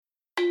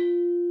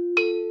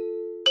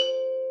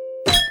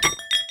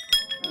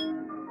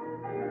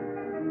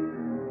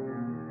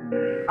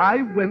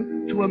I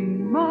went to a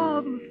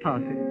marvelous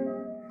party.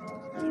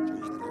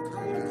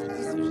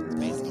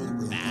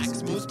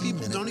 Facts. Most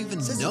people don't even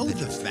know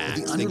the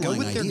facts. The They go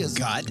with their ideas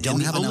gut, don't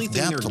and have the only enough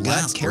thing their depth to gut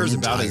last cares for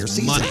an about entire is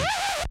season. money.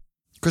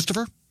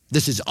 Christopher,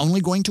 this is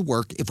only going to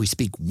work if we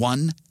speak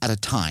one at a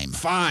time.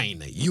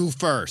 Fine. You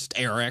first,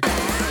 Eric.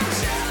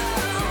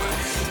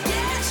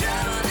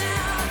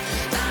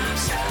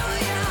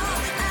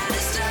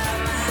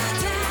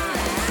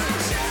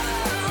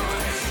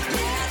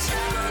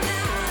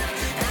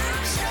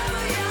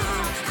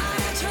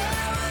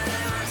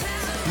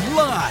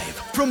 Live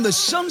from the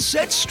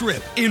Sunset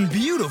Strip in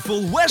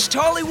beautiful West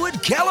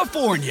Hollywood,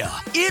 California,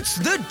 it's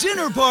The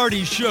Dinner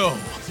Party Show,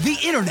 the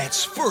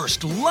internet's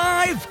first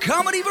live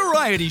comedy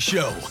variety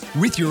show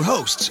with your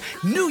hosts,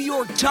 New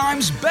York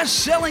Times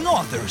best-selling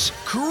authors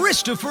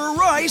Christopher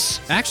Rice.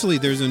 Actually,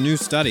 there's a new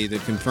study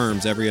that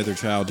confirms every other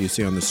child you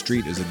see on the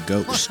street is a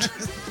ghost.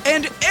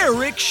 And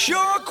Eric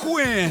Shaw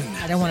Quinn.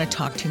 I don't want to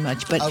talk too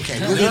much, but Okay,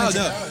 we're going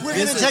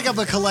to take up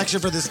a collection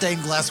for the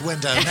stained glass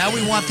window. Now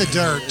we want the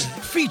dirt.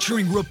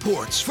 Featuring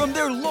reports from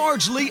their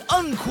largely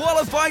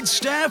unqualified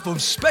staff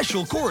of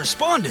special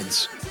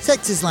correspondents.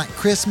 Sex is like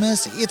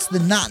Christmas. It's the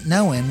not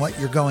knowing what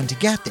you're going to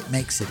get that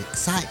makes it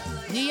exciting.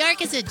 New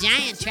York is a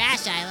giant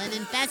trash island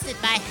infested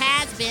by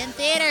has-been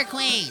theater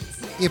queens.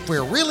 If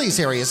we're really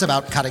serious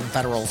about cutting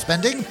federal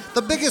spending,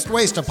 the biggest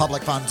waste of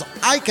public funds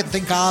I can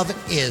think of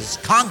is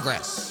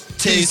Congress.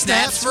 2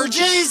 snaps for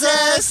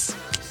Jesus!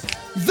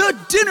 The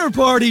Dinner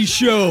Party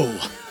Show.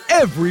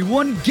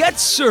 Everyone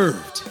gets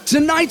served.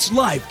 Tonight's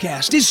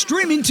livecast is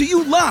streaming to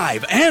you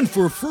live and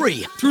for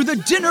free through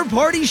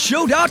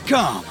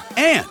thedinnerpartyshow.com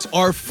and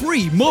our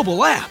free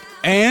mobile app.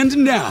 And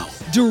now,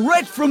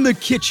 direct from the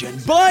kitchen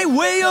by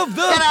way of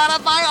the... Get out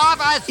of my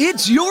office!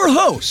 It's your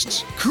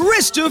hosts,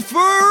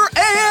 Christopher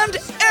and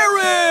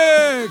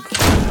Eric!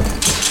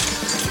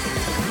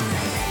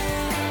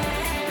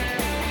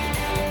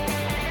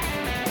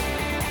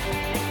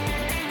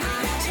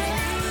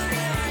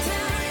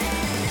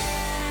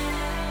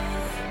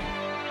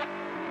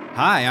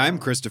 Hi, I'm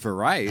Christopher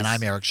Rice. And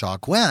I'm Eric Shaw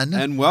Quinn.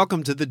 And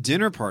welcome to the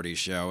Dinner Party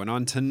Show. And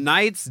on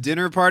tonight's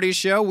Dinner Party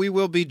Show, we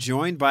will be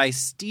joined by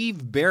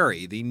Steve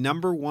Berry, the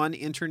 #1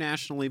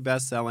 internationally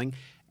best-selling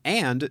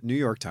and New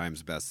York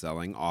Times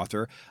best-selling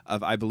author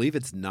of, I believe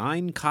it's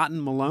 9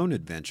 Cotton Malone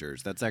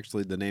adventures. That's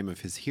actually the name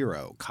of his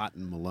hero,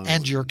 Cotton Malone.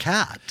 And your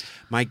cat.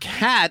 My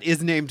cat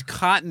is named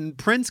Cotton.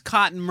 Prince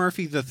Cotton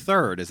Murphy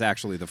III is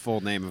actually the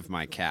full name of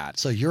my cat.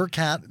 So your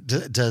cat,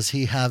 does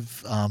he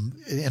have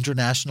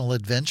international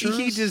adventures?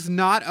 He does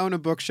not own a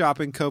bookshop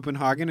in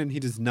Copenhagen, and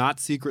he does not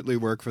secretly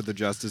work for the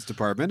Justice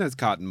Department, as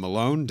Cotton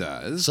Malone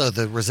does. So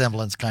the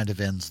resemblance kind of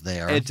ends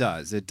there. It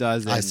does. It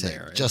does end I see.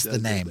 there. Just the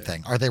name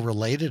thing. Are they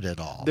related at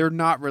all? They're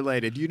not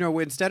related. You know,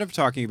 instead of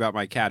talking about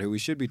my cat, who we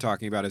should be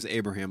talking about is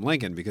Abraham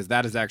Lincoln, because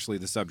that is actually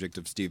the subject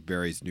of Steve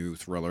Berry's new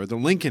thriller, The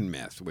Lincoln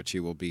Myth, which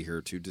he will be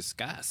here to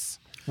discuss.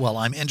 Well,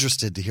 I'm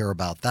interested to hear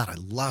about that. I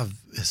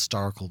love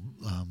historical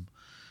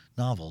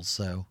novels,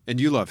 so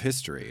and you love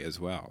history as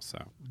well, so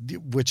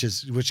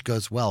which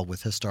goes well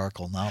with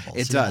historical novels.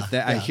 It does.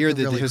 I hear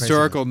that really the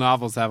historical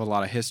novels have a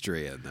lot of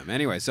history in them.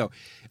 Anyway, so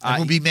and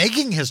we'll be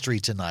making history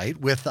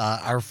tonight with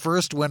our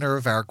first winner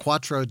of our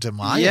Quattro de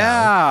Mayo.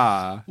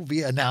 Yeah, we'll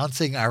be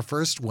announcing our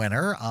first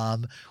winner.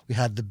 We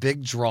had the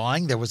big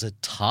drawing. There was a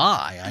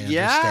tie. I understand.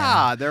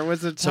 Yeah, there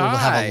was a tie. So we'll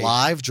have a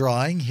live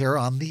drawing here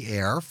on the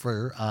air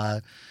for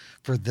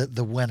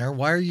the winner.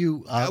 Why are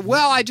you...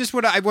 well, I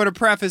want to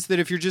preface that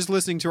if you're just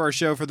listening to our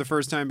show for the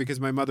first time because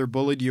my mother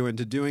bullied you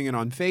into doing it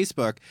on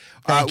Facebook,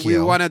 we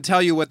want to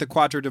tell you what the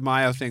Quattro de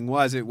Mayo thing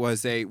was. It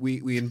was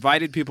we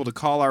invited people to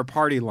call our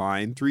party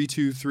line,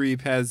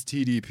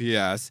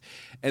 323-PEZ-TDPS,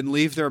 and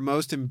leave their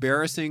most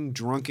embarrassing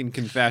drunken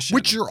confession.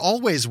 Which you're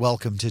always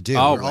welcome to do.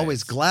 Always. We're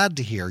always glad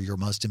to hear your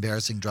most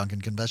embarrassing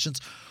drunken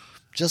confessions.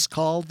 Just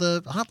call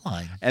the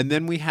hotline. And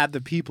then we had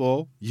the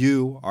people,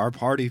 you, our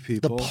party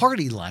people. The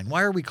party line.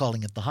 Why are we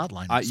calling it the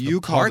hotline? You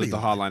called it the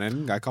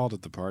hotline. I called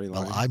it the party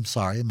line. Well, I'm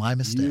sorry. My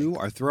mistake. You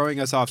are throwing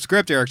us off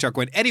script, Eric Chuck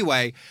Quinn.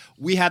 Anyway,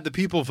 we had the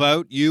people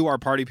vote. You, our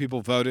party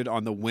people, voted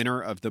on the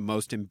winner of the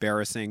most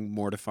embarrassing,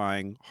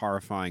 mortifying,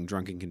 horrifying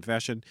drunken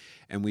confession.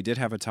 And we did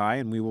have a tie,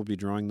 and we will be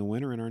drawing the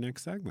winner in our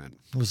next segment.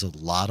 There was a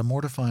lot of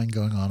mortifying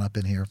going on up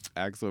in here.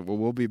 Excellent. Well,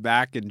 we'll be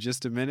back in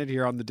just a minute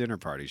here on the Dinner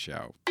Party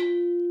Show.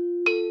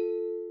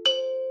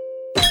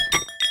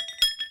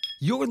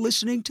 You're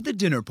listening to The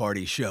Dinner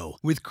Party Show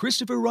with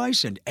Christopher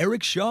Rice and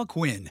Eric Shaw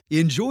Quinn.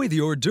 Enjoy the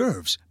hors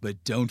d'oeuvres,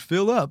 but don't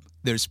fill up.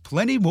 There's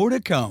plenty more to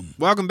come.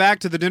 Welcome back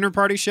to The Dinner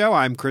Party Show.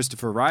 I'm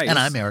Christopher Rice. And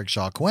I'm Eric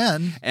Shaw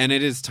Quinn. And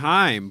it is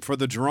time for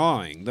the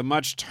drawing, the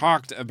much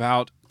talked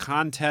about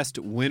contest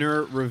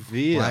winner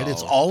reveal. Right,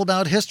 it's all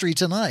about history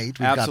tonight.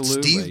 We've Absolutely.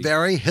 got Steve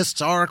Berry,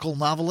 historical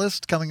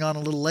novelist, coming on a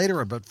little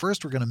later. But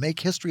first, we're going to make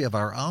history of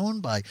our own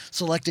by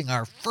selecting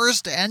our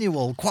first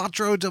annual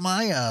Quattro de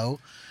Mayo.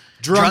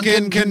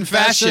 Drunken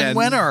Confession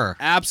winner.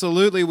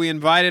 Absolutely. We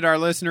invited our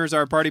listeners,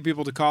 our party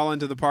people, to call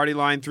into the party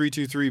line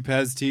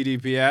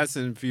 323-PEZ-TDPS.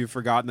 And if you've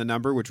forgotten the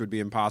number, which would be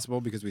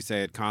impossible because we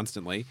say it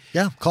constantly.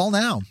 Yeah, call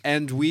now.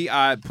 And we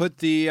put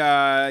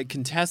the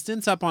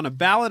contestants up on a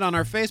ballot on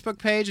our Facebook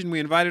page, and we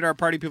invited our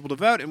party people to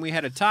vote, and we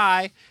had a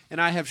tie, and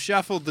I have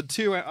shuffled the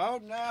two. Oh,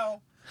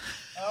 no.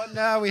 Oh,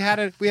 no, we had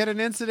an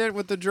incident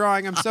with the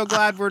drawing. I'm so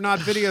glad we're not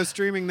video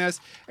streaming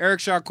this. Eric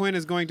Shaw Quinn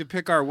is going to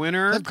pick our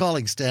winner. I'm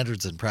calling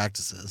standards and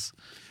practices.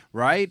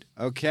 Right?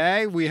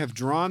 Okay, we have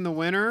drawn the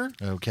winner.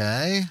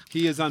 Okay.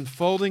 He is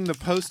unfolding the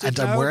Post-it And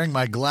note. I'm wearing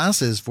my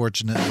glasses,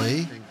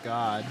 fortunately. Thank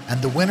God.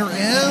 And the winner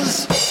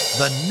is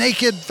The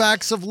Naked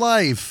Facts of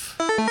Life.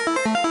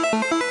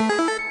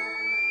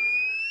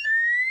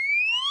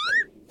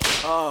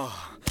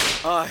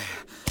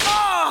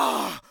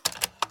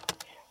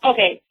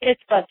 Okay,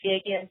 it's Buffy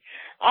again.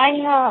 I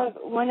have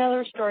one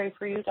other story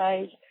for you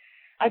guys.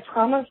 I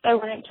promised I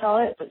wouldn't tell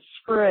it, but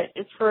screw it.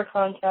 It's for a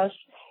contest.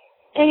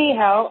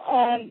 Anyhow,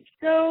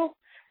 so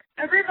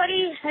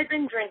everybody had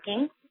been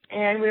drinking,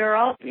 and we were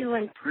all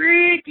feeling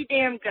pretty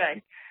damn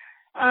good.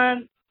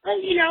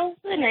 But, you know,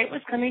 the night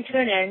was coming to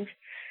an end.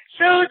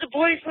 So the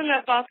boys went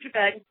up off to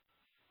bed,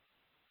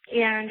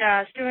 and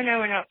Stu and I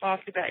went up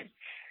off to bed.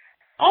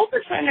 All of a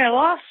sudden, I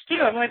lost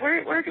Stu. I'm like,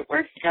 where'd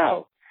he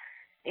go?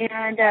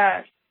 And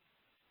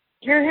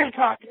hear him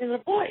talking to the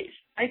boys.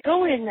 I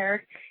go in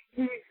there.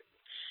 He's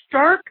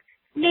stark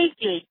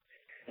naked,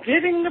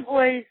 giving the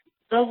boys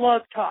the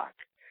love talk.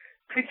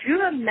 Could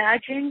you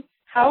imagine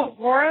how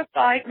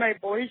horrified my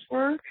boys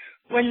were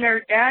when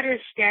their dad is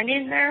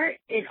standing there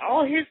in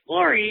all his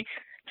glory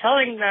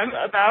telling them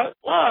about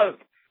love?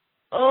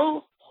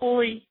 Oh,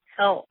 holy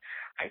hell.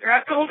 I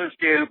grabbed hold of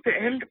Stu, put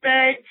him to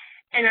bed,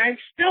 and I'm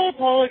still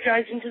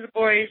apologizing to the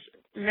boys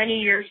many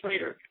years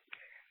later.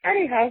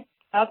 Anyhow,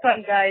 have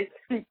fun, guys.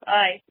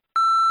 Bye.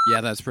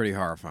 Yeah, that's pretty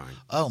horrifying.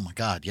 Oh, my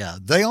God, yeah.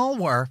 They all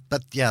were.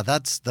 But, yeah,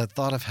 that's the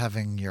thought of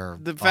having your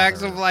The father-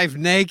 facts of life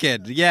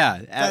naked.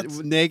 Yeah,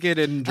 naked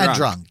and drunk. And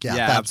drunk, yeah. Yeah,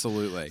 that's-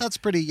 absolutely. That's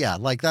pretty, yeah.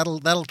 Like,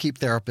 that'll keep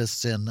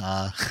therapists in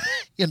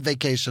in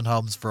vacation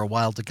homes for a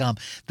while to come.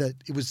 That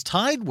it was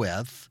tied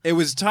with... It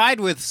was tied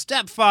with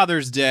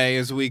Stepfather's Day,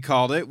 as we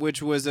called it,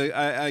 which was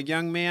a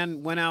young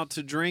man went out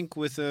to drink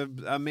with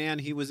a man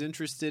he was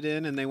interested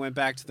in, and they went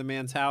back to the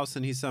man's house,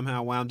 and he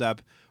somehow wound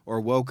up or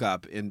woke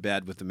up in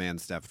bed with the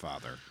man's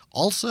stepfather.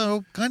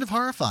 Also kind of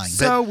horrifying.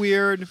 So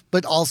weird.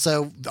 But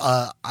also,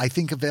 I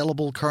think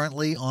available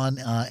currently on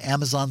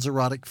Amazon's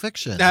erotic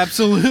fiction.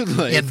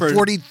 Absolutely. In For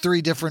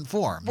 43 different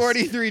forms.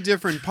 43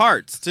 different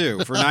parts,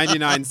 too, for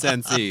 99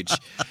 cents each.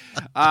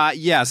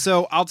 Yeah,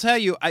 so I'll tell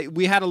you,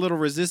 we had a little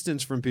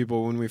resistance from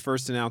people when we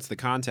first announced the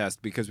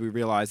contest because we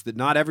realized that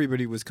not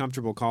everybody was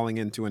comfortable calling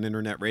into an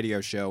internet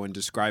radio show and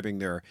describing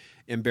their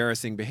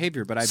embarrassing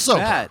behavior. But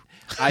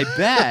I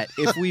bet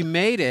if we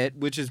made it,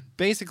 which is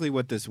basically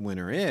what this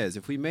winner is,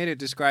 if we made it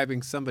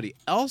describing somebody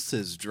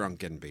else's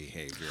drunken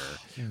behavior,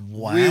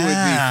 Wow. we would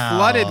be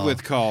flooded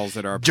with calls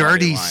at our party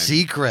Dirty line.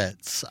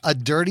 Secrets. A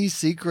Dirty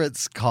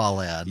Secrets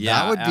call-in.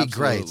 Yeah, that would be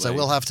great. So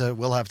absolutely.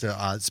 we'll have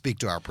to speak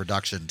to our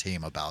production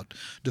team about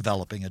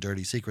developing a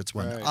Dirty Secrets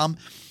one. Right.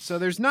 So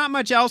there's not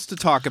much else to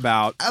talk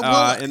about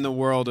in the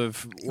world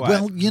of what?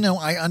 Well, you know,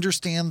 I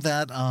understand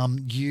that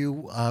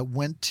you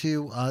went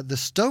to the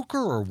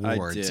Stoker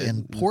Awards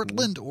in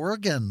Portland,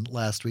 Oregon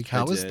last week.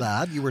 How was did.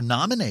 that? You were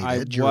nominated. I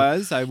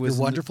was. Your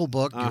wonderful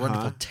book, your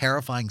wonderful,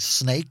 terrifying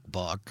snake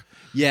book.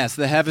 Yes,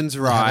 The Heavens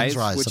Rise,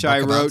 a which book I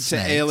about wrote to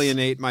snakes.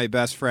 alienate my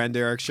best friend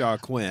Eric Shaw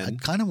Quinn.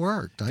 It kind of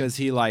worked. Because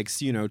he likes,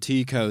 tea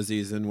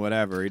cozies and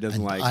whatever. He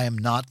doesn't like. I am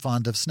not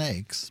fond of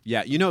snakes.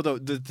 Yeah,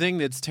 the thing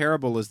that's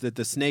terrible is that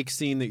the snake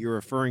scene that you're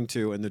referring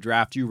to in the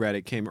draft you read,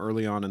 it came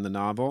early on in the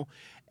novel.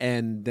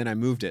 And then I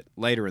moved it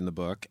later in the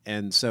book.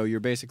 And so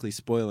you're basically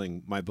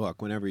spoiling my book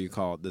whenever you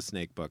call it the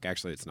snake book.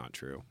 Actually, it's not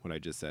true. What I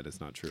just said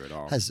is not true at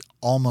all. Has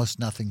almost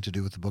nothing to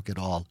do with the book at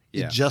all.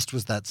 Yeah. It just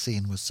was that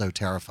scene was so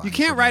terrifying. You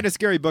can't write a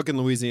scary book in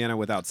Louisiana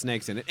without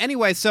snakes in it.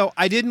 Anyway, so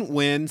I didn't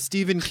win.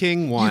 Stephen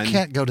King won. You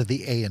can't go to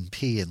the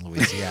A&P in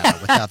Louisiana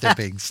without there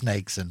being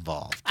snakes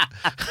involved.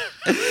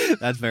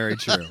 That's very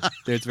true.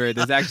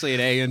 There's actually an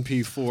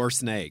A&P for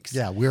snakes.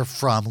 Yeah, we're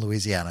from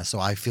Louisiana, so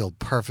I feel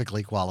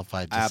perfectly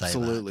qualified to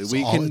Absolutely.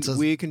 say that.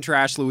 We can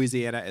trash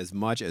Louisiana as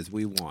much as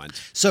we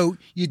want. So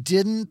you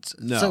didn't.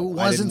 No, so it I didn't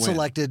wasn't win.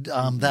 selected.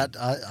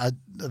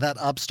 That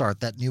upstart,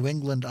 that New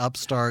England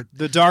upstart.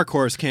 The dark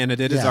horse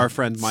candidate, as Yeah. our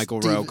friend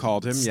Michael Rowe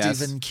called him. Yes,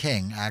 Stephen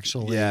King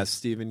actually. Yes,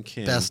 Stephen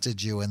King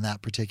bested you in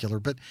that particular,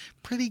 but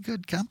pretty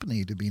good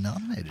company to be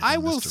nominated. I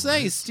in, will Mr.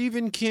 say, Rice.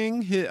 Stephen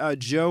King,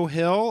 Joe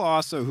Hill,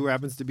 also who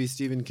happens to be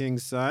Stephen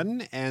King's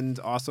son, and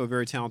also a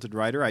very talented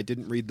writer. I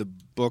didn't read the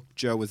book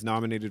Joe was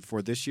nominated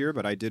for this year,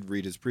 but I did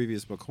read his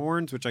previous book,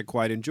 Horns, which I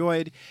quite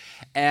enjoyed.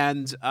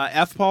 And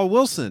F. Paul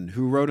Wilson,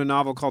 who wrote a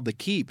novel called The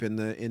Keep in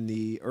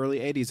the early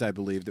 '80s, I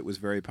believe, that was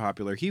very popular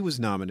popular. He was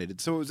nominated.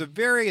 So it was a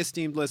very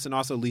esteemed list, and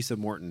also Lisa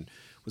Morton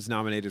was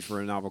nominated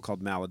for a novel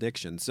called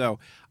Malediction. So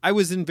I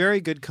was in very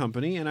good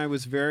company, and I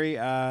was very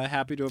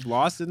happy to have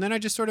lost. And then I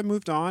just sort of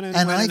moved on and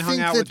went and hung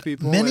out with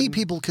people. Many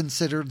people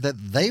considered that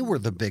they were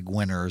the big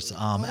winners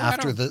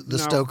after the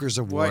Stokers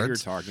Awards. What you're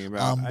talking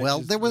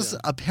about? There was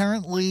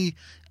apparently...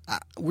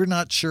 we're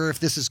not sure if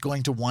this is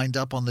going to wind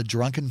up on the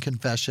Drunken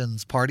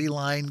Confessions party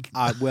line.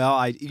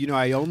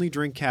 I only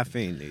drink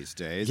caffeine these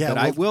days. Yeah, but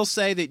I will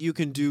say that you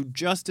can do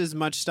just as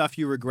much stuff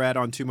you regret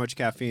on too much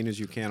caffeine as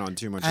you can on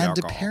too much alcohol.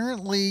 And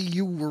apparently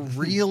you were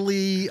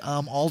really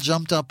all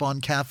jumped up on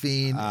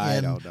caffeine I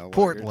in don't know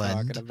Portland.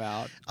 What you're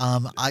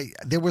talking about.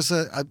 There was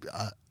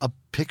a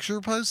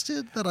picture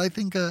posted that I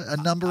think a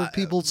number of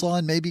people saw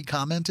and maybe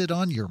commented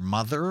on. Your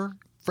mother.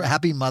 For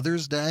Happy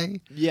Mother's Day?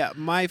 Yeah,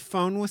 my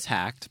phone was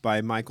hacked by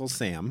Michael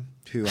Sam,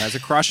 who has a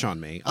crush on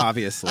me,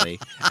 obviously,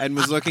 and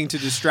was looking to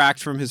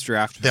distract from his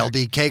draft pick. There'll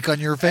be cake on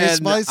your face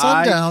by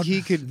sundown.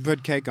 He could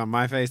put cake on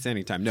my face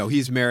anytime. No,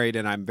 he's married,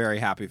 and I'm very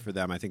happy for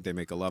them. I think they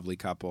make a lovely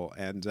couple,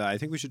 and I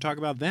think we should talk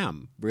about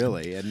them,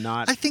 really, and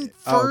not... I think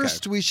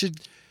first we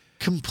should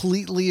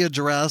completely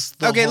address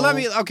the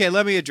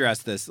Let me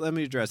address this.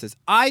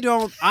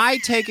 I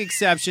take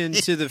exception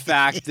to the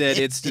fact that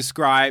it's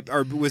described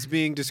or was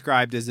being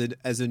described as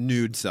a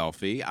nude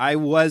selfie. I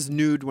was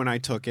nude when I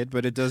took it,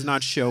 but it does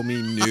not show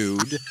me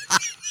nude.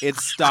 It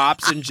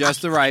stops in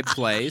just the right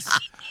place.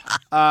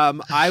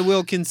 I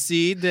will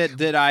concede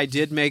that I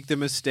did make the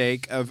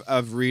mistake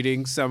of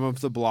reading some of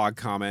the blog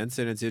comments,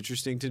 and it's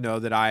interesting to know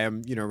that I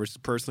am,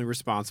 personally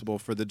responsible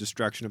for the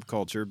destruction of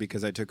culture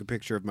because I took a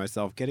picture of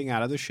myself getting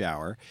out of the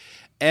shower.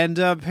 And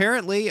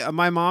apparently,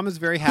 my mom is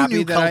very happy Who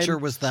knew that culture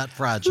was that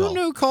fragile? Who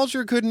knew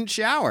culture couldn't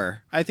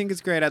shower? I think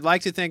it's great. I'd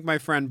like to thank my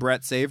friend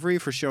Brett Savory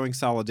for showing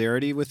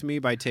solidarity with me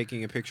by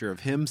taking a picture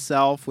of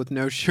himself with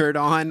no shirt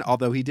on,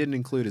 although he didn't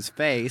include his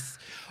face.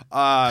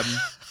 I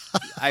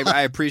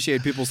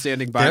appreciate people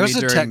standing by me during this.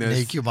 There's a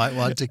technique you might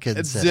want to consider.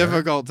 It's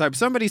difficult time.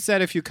 Somebody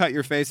said if you cut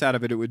your face out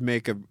of it, it would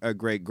make a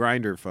great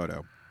Grindr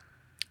photo.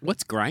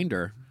 What's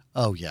Grindr?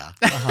 Oh, yeah.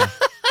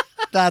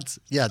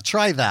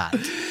 Try that.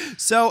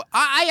 So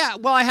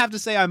I have to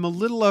say I'm a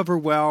little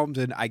overwhelmed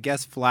and I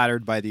guess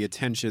flattered by the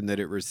attention that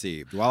it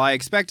received. While I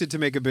expected to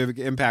make a big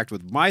impact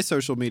with my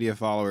social media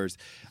followers,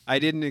 I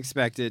didn't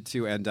expect it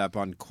to end up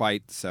on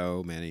quite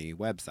so many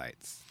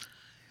websites.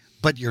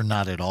 But you're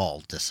not at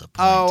all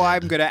disappointed. Oh,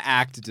 I'm going to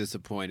act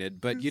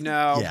disappointed, but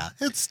Yeah,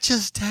 it's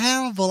just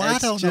terrible. I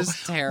don't know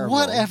terrible.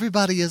 What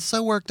everybody is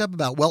so worked up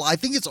about. Well, I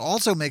think it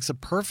also makes a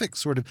perfect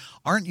sort of,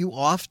 aren't you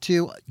off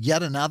to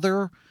yet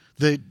another,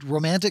 the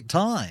Romantic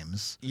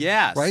Times?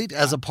 Yes. Right?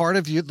 As a part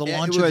of the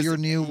launch of your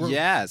new...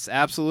 Yes,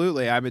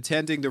 absolutely. I'm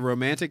attending the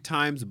Romantic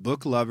Times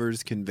Book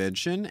Lovers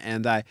Convention,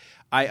 and I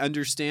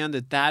understand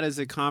that is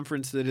a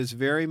conference that is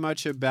very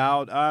much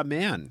about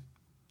men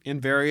in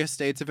various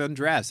states of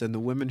undress and the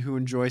women who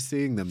enjoy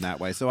seeing them that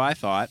way. So I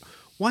thought,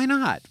 why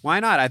not? Why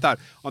not? I thought,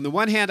 on the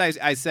one hand,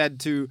 I said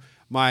to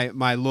my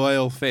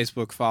loyal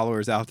Facebook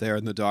followers out there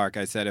in the dark,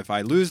 I said, if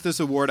I lose this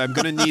award, I'm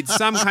going to need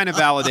some kind of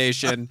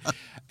validation.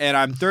 And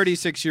I'm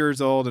 36 years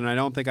old, and I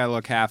don't think I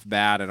look half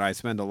bad, and I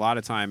spend a lot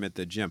of time at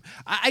the gym.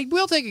 I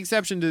will take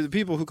exception to the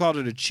people who called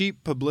it a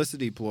cheap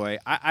publicity ploy.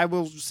 I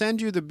will send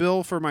you the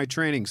bill for my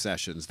training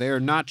sessions. They are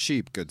not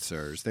cheap, good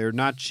sirs. They are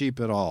not cheap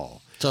at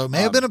all. So it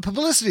may have been a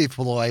publicity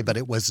ploy, but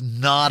it was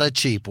not a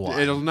cheap one.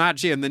 It'll not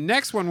cheap. And the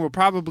next one will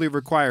probably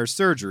require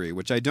surgery,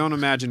 which I don't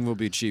imagine will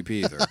be cheap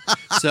either.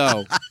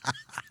 So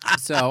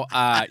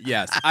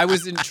yes, I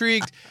was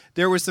intrigued.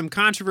 There was some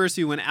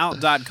controversy when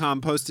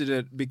Out.com posted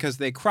it because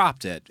they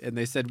cropped it. And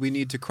they said, we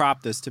need to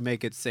crop this to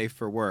make it safe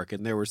for work.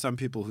 And there were some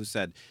people who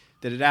said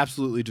that it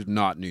absolutely did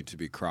not need to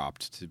be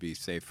cropped to be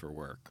safe for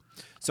work.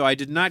 So I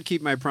did not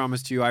keep my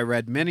promise to you. I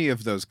read many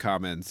of those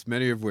comments,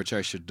 many of which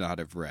I should not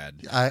have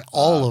read.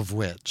 All of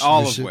which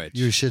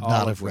you should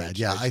not have read.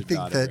 Yeah, I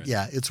think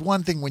that, it's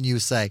one thing when you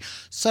say,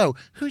 so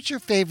who's your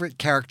favorite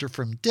character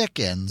from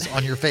Dickens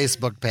on your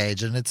Facebook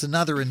page? And it's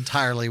another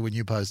entirely when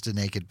you post a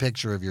naked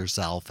picture of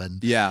yourself and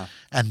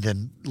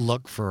then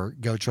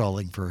go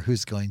trolling for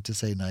who's going to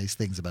say nice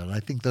things about it.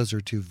 I think those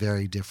are two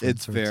very different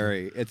It's a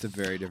very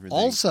different thing.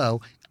 Also,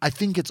 I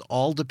think it's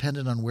all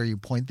dependent on where you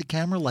point the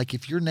camera. Like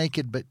if you're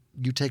naked but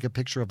you take a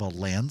picture of a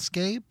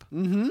landscape,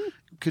 it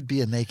could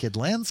be a naked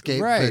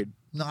landscape, but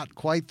not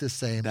quite the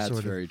same. That's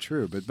very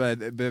true. But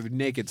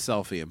naked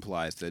selfie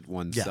implies that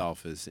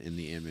oneself is in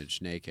the image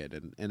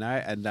naked, and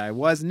I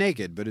was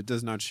naked, but it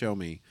does not show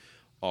me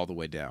all the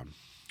way down,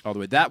 all the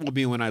way. That will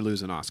be when I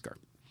lose an Oscar.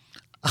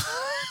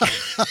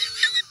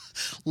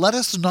 Let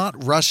us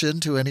not rush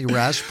into any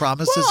rash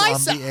promises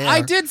on the air.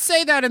 I did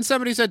say that, and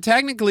somebody said,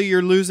 technically,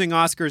 you're losing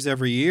Oscars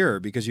every year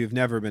because you've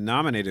never been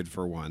nominated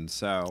for one.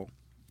 So,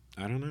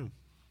 I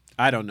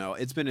don't know.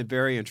 It's been a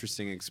very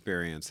interesting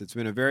experience.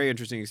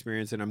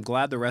 And I'm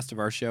glad the rest of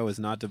our show is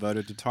not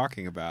devoted to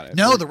talking about it.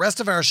 No, the rest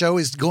of our show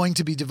is going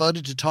to be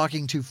devoted to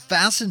talking to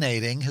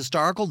fascinating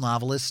historical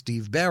novelist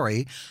Steve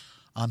Berry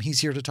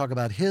He's here to talk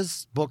about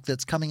his book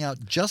that's coming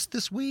out just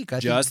this week.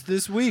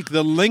 This week.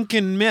 The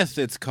Lincoln Myth,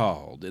 it's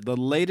called. The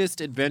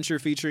latest adventure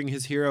featuring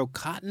his hero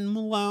Cotton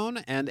Malone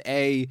and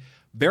a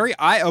very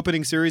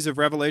eye-opening series of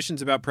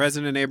revelations about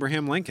President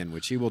Abraham Lincoln,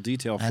 which he will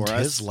detail for us. And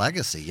his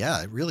legacy,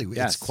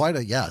 it's quite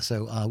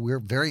So we're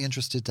very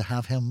interested to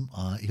have him.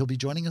 He'll be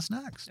joining us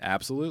next.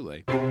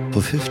 Absolutely.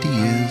 For 50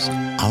 years,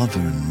 Oliver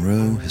and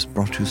Row has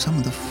brought you some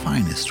of the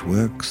finest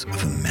works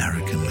of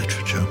American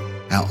literature.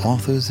 Our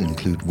authors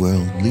include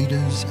world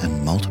leaders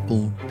and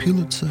multiple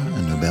Pulitzer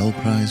and Nobel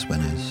Prize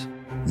winners.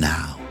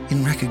 Now,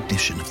 in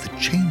recognition of the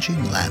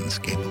changing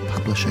landscape of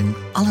publishing,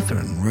 Oliver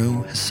and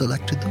Row has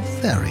selected the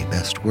very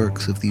best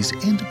works of these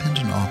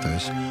independent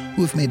authors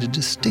who have made a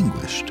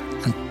distinguished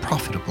and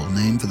profitable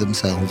name for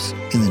themselves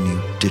in the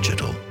new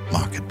digital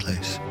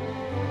marketplace.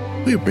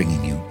 We're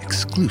bringing you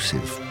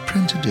exclusive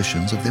print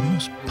editions of their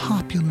most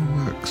popular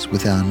works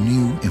with our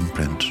new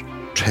imprint,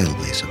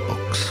 Trailblazer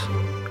Books.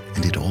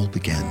 And it all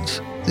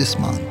begins this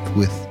month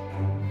with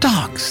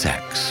Dog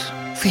Sex.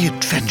 The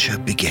adventure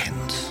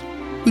begins.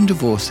 When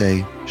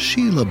divorcee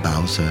Sheila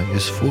Bowser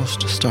is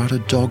forced to start a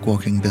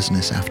dog-walking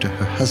business after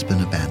her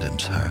husband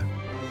abandons her,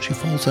 she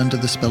falls under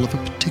the spell of a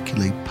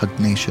particularly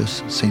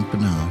pugnacious St.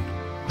 Bernard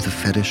with a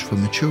fetish for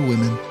mature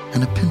women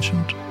and a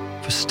penchant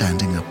for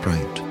standing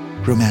upright.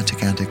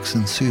 Romantic antics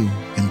ensue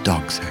in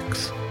Dog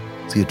Sex.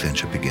 The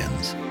adventure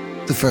begins,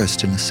 the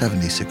first in a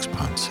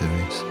 76-part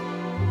series.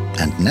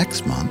 And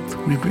next month,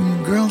 we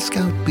bring Girl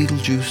Scout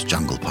Beetlejuice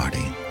Jungle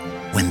Party.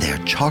 When their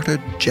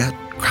chartered jet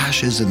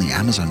crashes in the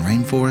Amazon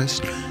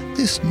rainforest,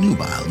 this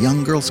nubile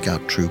young Girl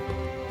Scout troop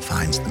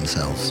finds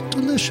themselves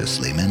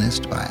deliciously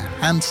menaced by a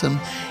handsome,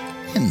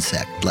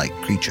 insect-like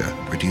creature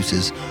who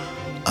produces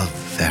a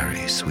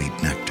very sweet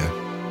nectar.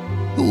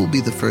 Who will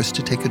be the first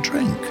to take a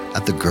drink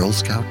at the Girl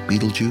Scout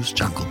Beetlejuice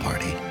Jungle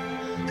Party?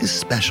 This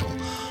special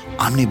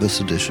omnibus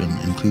edition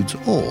includes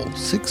all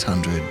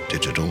 600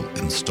 digital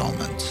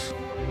installments.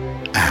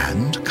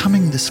 And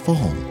coming this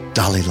fall,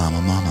 Dalai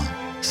Lama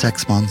Mama,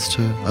 Sex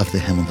Monster of the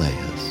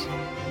Himalayas.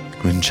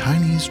 When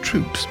Chinese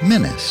troops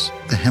menace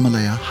the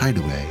Himalaya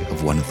hideaway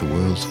of one of the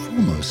world's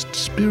foremost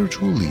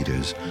spiritual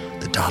leaders,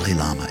 the Dalai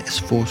Lama is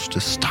forced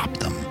to stop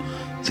them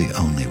the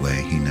only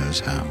way he knows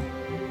how.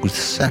 With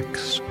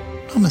sex,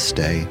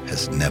 Namaste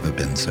has never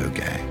been so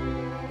gay.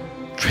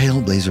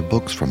 Trailblazer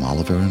Books from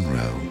Oliver and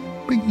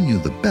Row, bringing you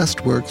the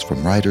best works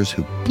from writers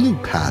who blew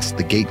past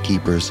the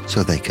gatekeepers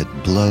so they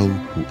could blow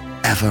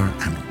whoever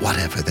and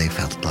whatever they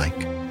felt like.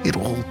 It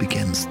all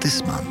begins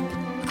this month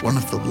at one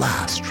of the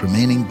last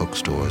remaining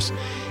bookstores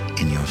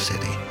in your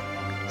city.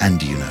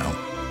 And you know,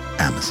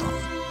 Amazon.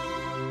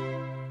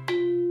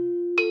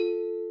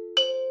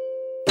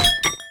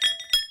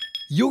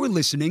 You're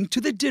listening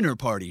to The Dinner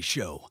Party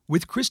Show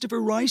with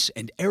Christopher Rice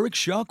and Eric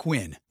Shaw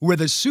Quinn, where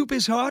the soup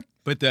is hot,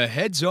 but the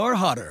heads are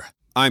hotter.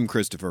 I'm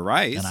Christopher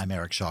Rice. And I'm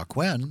Eric Shaw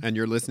Quinn. And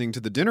you're listening to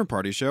The Dinner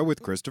Party Show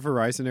with Christopher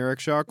Rice and Eric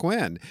Shaw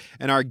Quinn.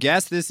 And our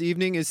guest this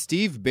evening is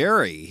Steve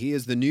Berry. He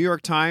is the New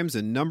York Times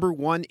and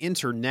 #1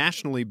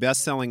 internationally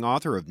best-selling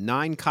author of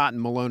 9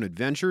 Cotton Malone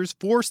adventures,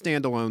 4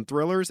 standalone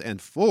thrillers, and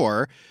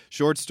 4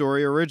 short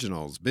story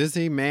originals.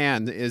 Busy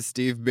man is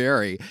Steve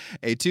Berry.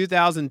 A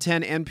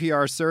 2010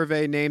 NPR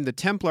survey named The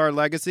Templar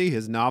Legacy,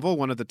 his novel,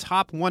 one of the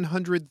top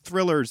 100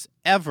 thrillers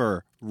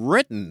ever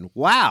written.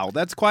 Wow,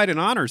 that's quite an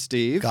honor,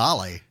 Steve.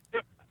 Golly.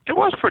 It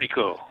was pretty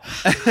cool.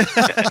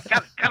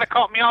 kind of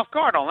caught me off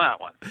guard on that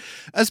one.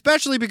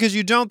 Especially because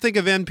you don't think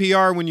of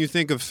NPR when you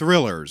think of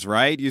thrillers,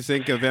 right? You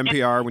think of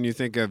NPR when you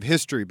think of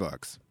history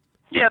books.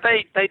 Yeah,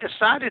 they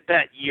decided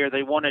that year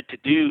they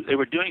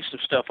were doing some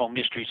stuff on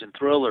mysteries and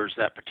thrillers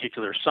that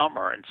particular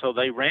summer, and so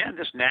they ran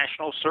this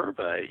national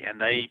survey,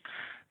 and they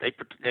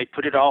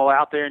put it all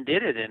out there and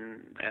did it,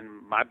 and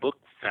my book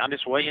found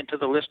its way into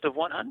the list of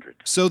 100.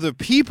 So the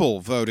people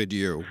voted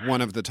you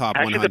one of the top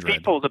 100.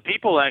 Actually, the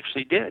people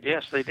actually did.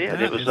 Yes, they did.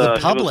 Yeah, it was the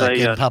public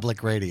in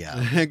public radio.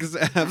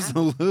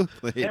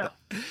 Absolutely. Yeah.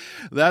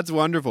 That's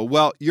wonderful.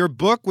 Well, your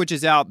book, which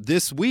is out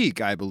this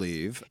week, I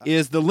believe,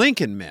 is The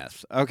Lincoln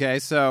Myth. Okay,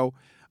 so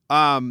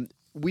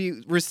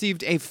we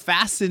received a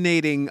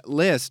fascinating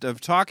list of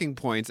talking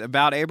points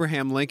about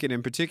Abraham Lincoln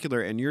in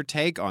particular and your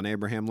take on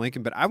Abraham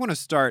Lincoln. But I want to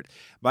start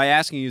by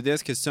asking you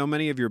this, because so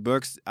many of your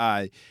books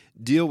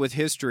deal with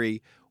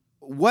history.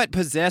 What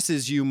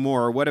possesses you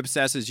more? What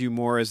obsesses you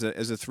more as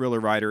a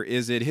thriller writer?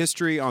 Is it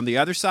history on the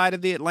other side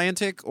of the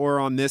Atlantic or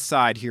on this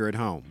side here at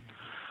home?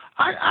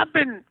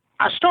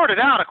 I started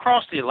out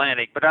across the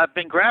Atlantic, but I've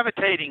been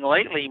gravitating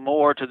lately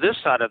more to this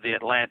side of the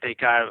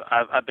Atlantic.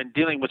 I've been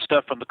dealing with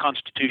stuff from the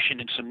Constitution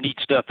and some neat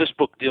stuff. This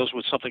book deals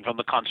with something from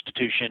the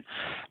Constitution.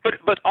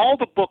 But all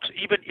the books,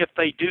 even if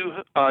they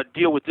do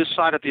deal with this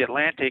side of the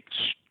Atlantic,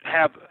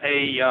 have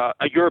a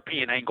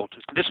European angle to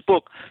it. This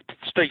book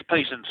takes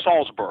place in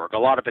Salzburg. A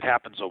lot of it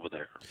happens over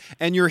there.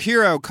 And your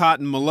hero,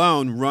 Cotton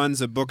Malone,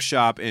 runs a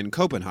bookshop in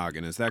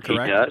Copenhagen. Is that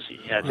correct? He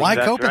does. Why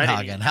exactly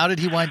Copenhagen? Right. How did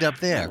he wind up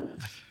there?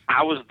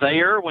 I was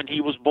there when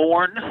he was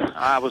born.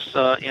 I was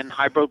in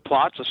Hybro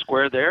Platz, a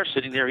square there,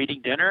 sitting there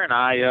eating dinner, and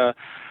I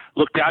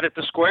looked out at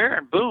the square,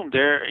 and boom,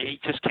 there he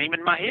just came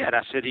in my head.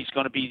 I said he's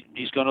going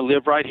to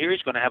live right here.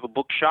 He's going to have a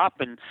bookshop,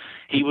 and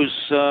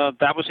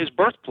that was his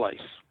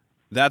birthplace.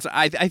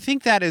 I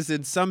think that is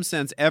in some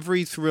sense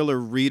every thriller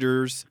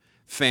reader's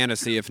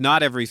fantasy, if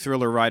not every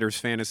thriller writer's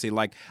fantasy.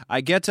 Like, I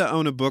get to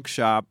own a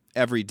bookshop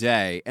every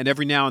day, and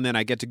every now and then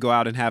I get to go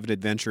out and have an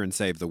adventure and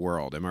save the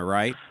world. Am I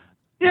right?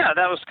 Yeah,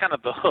 that was kind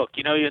of the hook.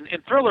 You know, in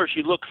thrillers,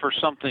 you look for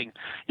something.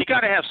 You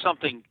got to have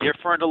something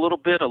different, a little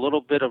bit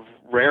of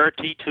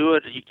rarity to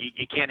it.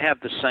 You can't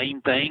have the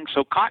same thing.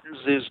 So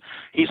Cotton's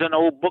he's an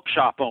old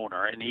bookshop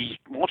owner, and he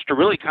wants to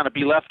really kind of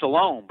be left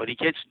alone, but he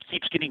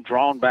keeps getting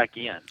drawn back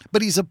in.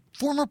 But he's a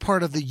former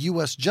part of the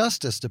U.S.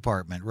 Justice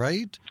Department,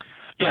 right?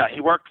 Yeah,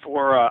 he worked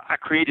for, I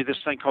created this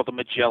thing called the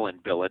Magellan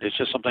Billet. It's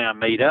just something I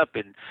made up,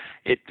 and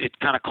it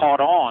kind of caught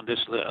on, this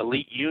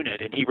elite unit,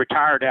 and he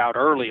retired out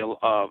early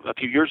a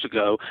few years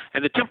ago,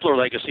 and the Templar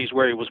legacy is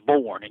where he was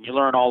born, and you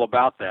learn all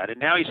about that. And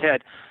now he's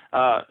had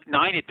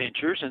 9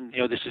 adventures, and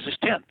this is his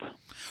 10th.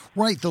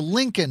 Right, the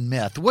Lincoln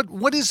myth.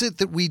 What is it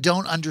that we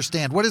don't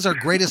understand? What is our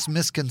greatest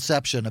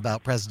misconception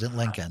about President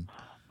Lincoln?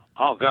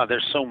 Oh, God,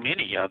 there's so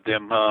many of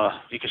them.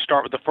 You can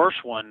start with the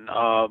first one.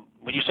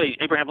 When you say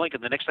Abraham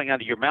Lincoln, the next thing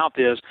out of your mouth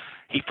is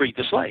he freed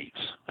the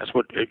slaves. That's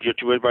what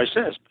everybody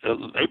says.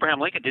 Abraham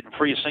Lincoln didn't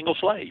free a single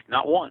slave,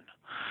 not one.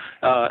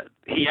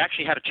 He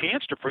actually had a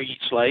chance to free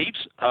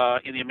slaves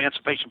in the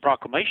Emancipation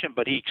Proclamation,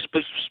 but he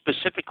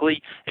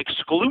specifically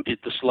excluded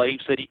the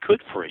slaves that he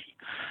could free.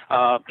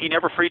 He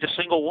never freed a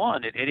single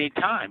one at any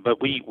time,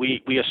 but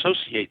we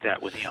associate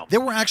that with him.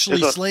 There were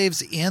actually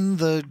slaves in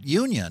the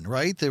Union,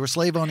 right? There were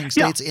slave-owning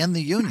states in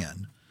the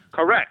Union.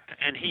 Correct.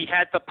 And he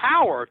had the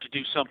power to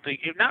do something,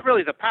 not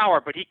really the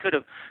power, but he could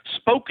have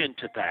spoken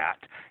to that.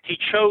 He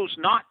chose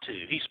not to.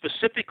 He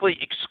specifically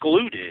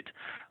excluded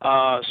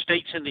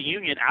states in the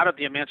Union out of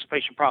the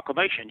Emancipation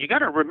Proclamation. You got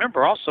to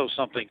remember also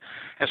something,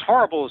 as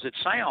horrible as it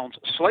sounds,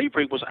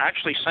 slavery was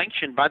actually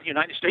sanctioned by the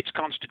United States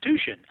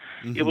Constitution.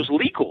 Mm-hmm. It was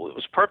legal. It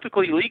was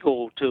perfectly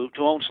legal to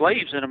own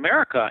slaves in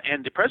America,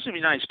 and the President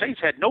of the United States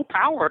had no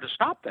power to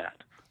stop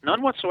that.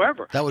 None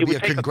whatsoever. That would be a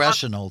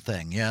congressional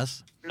thing,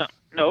 yes?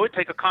 No, it would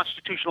take a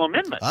constitutional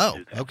amendment to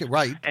do that. Okay,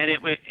 right.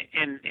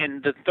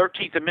 And the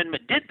 13th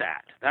Amendment did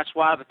that. That's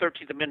why the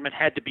 13th Amendment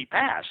had to be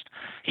passed.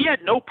 He had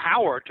no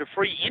power to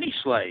free any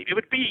slave. It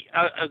would be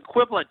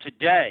equivalent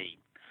today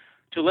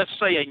to, let's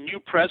say, a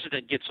new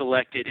president gets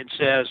elected and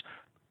says,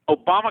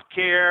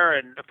 Obamacare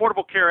and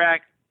Affordable Care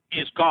Act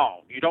is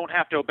gone. You don't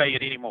have to obey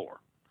it anymore.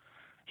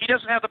 He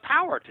doesn't have the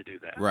power to do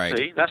that. Right.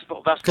 See? That's the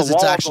law. Because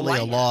it's actually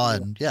a law,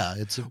 and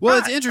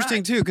it's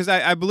interesting too, because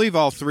I believe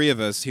all three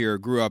of us here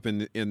grew up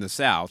in the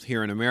South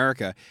here in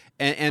America,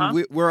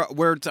 and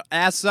we're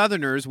as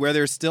Southerners, where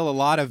there's still a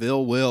lot of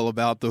ill will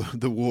about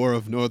the War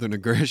of Northern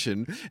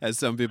Aggression, as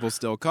some people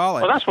still call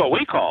it. Well, that's what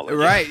we call it.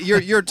 Right.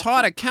 You're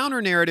taught a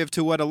counter narrative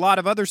to what a lot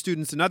of other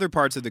students in other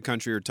parts of the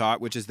country are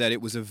taught, which is that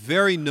it was a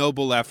very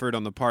noble effort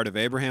on the part of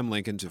Abraham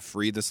Lincoln to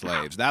free the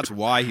slaves. That's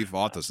why he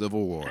fought the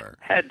Civil War.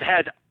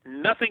 Had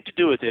nothing to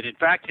do with it. In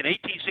fact, in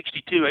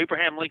 1862,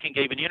 Abraham Lincoln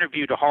gave an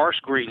interview to Horace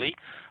Greeley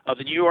of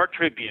the New York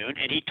Tribune,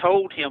 and he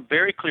told him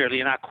very clearly,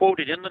 and I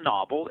quoted in the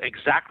novel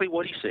exactly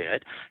what he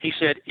said. He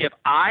said, "If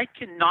I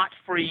cannot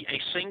free a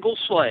single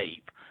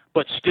slave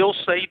but still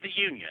save the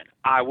Union,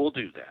 I will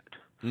do that."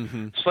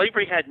 Mm-hmm.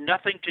 Slavery had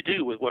nothing to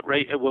do with what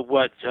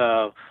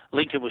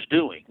Lincoln was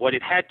doing. What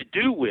it had to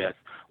do with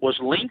was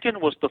Lincoln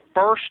was the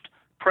first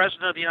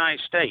president of the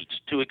United States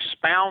to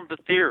expound the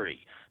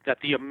theory that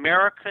the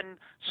American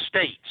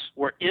states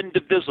were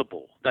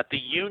indivisible, that the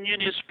Union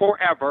is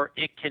forever,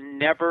 it can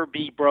never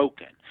be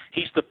broken.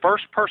 He's the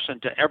first person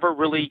to ever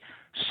really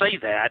say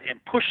that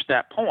and push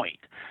that point.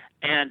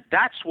 And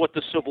that's what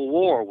the Civil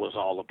War was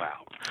all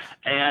about.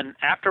 And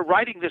after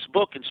writing this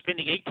book and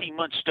spending 18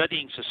 months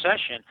studying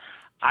secession,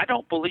 I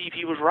don't believe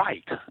he was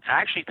right. I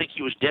actually think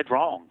he was dead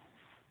wrong.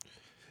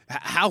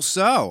 How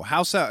so?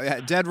 How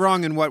so? Dead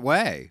wrong in what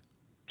way?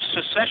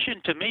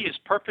 Secession, to me, is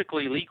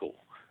perfectly legal.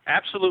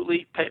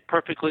 Absolutely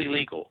perfectly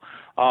legal.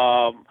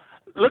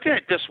 Look at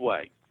it this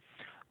way.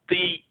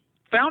 The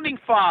Founding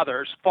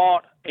Fathers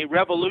fought a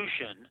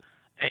revolution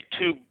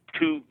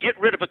to get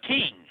rid of a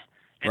king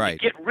and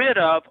to get rid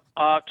of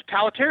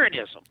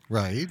totalitarianism.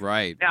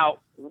 Right. Now,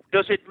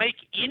 does it make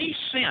any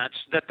sense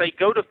that they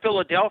go to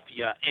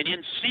Philadelphia and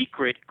in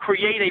secret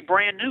create a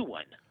brand new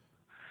one,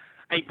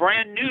 a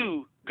brand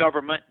new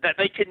government that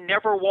they can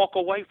never walk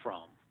away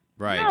from?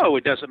 Right. No,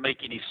 it doesn't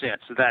make any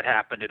sense that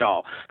happened at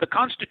all. The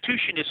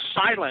Constitution is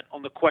silent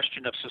on the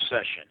question of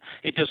secession.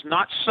 It does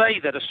not say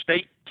that a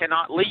state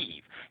cannot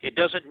leave. It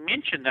doesn't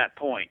mention that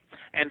point.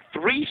 And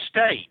 3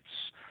 states,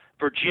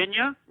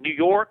 Virginia, New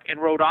York,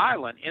 and Rhode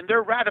Island, in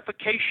their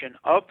ratification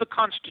of the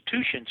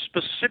Constitution,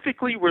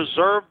 specifically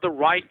reserved the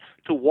right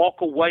to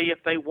walk away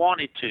if they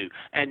wanted to,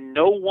 and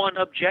no one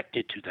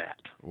objected to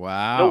that.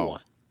 Wow. No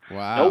one.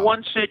 Wow. No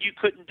one said you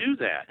couldn't do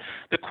that.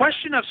 The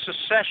question of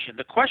secession,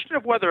 the question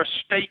of whether a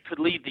state could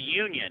leave the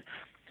Union,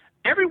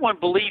 everyone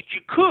believed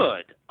you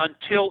could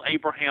until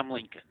Abraham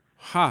Lincoln.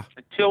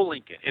 until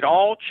Lincoln. It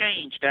all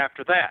changed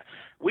after that.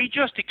 We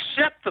just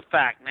accept the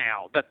fact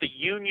now that the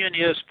Union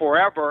is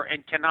forever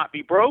and cannot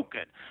be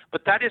broken.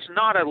 But that is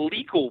not a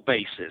legal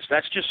basis.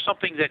 That's just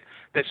something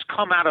that's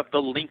come out of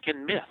the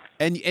Lincoln myth.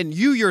 And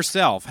you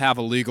yourself have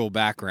a legal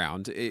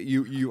background.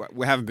 You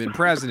haven't been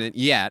president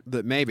yet,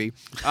 but maybe.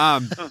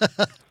 I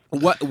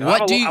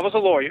was a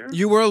lawyer.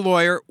 You were a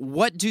lawyer.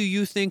 What do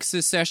you think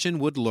secession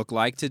would look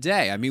like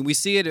today? I mean, we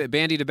see it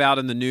bandied about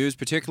in the news,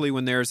 particularly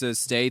when there's a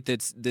state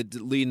that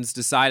leans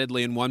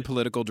decidedly in one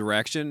political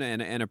direction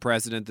and a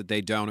president that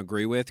they don't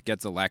agree with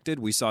gets elected.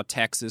 We saw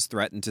Texas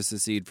threaten to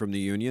secede from the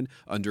Union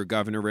under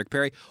Governor Rick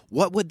Perry.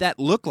 What would that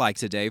look like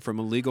today from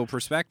a legal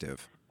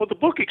perspective? Well, the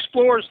book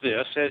explores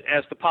this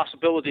as the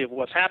possibility of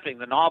what's happening.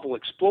 The novel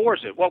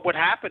explores it. What would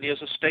happen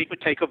is a state would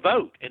take a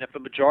vote, and if a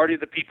majority of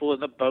the people in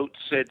the vote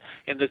said,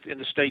 in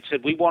the state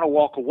said, we want to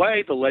walk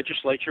away, the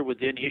legislature would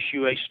then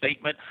issue a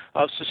statement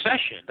of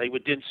secession. They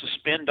would then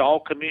suspend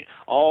all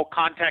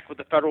contact with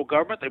the federal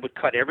government. They would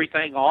cut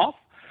everything off,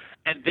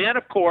 and then,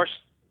 of course,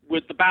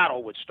 the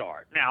battle would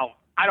start. Now,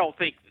 I don't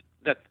think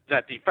that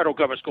the federal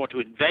government is going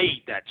to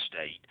invade that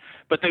state,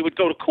 but they would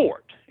go to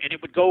court, and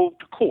it would go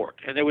to court,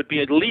 and there would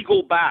be a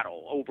legal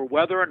battle over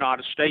whether or not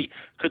a state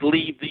could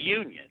leave the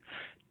Union.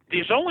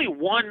 There's only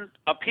one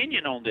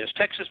opinion on this.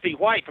 Texas v.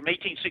 White from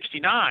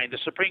 1869, the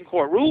Supreme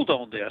Court ruled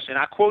on this, and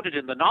I quote it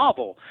in the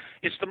novel.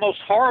 It's the most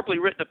horribly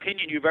written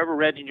opinion you've ever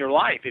read in your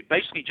life. It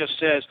basically just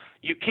says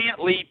you can't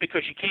leave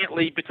because you can't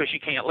leave because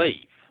you can't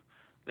leave.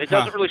 It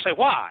doesn't really say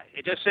why.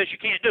 It just says you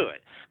can't do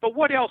it. But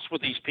what else were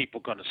these people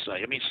going to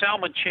say? I mean,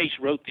 Salmon Chase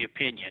wrote the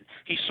opinion.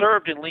 He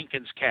served in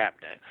Lincoln's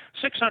cabinet.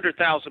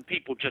 600,000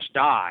 people just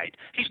died.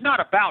 He's not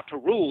about to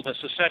rule that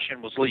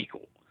secession was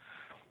legal.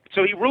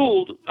 So he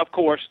ruled, of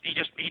course, he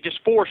just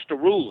forced a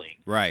ruling.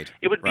 Right.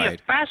 It would be a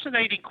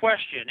fascinating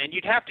question, and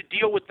you'd have to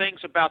deal with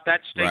things about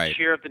that state's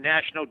share of the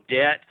national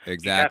debt.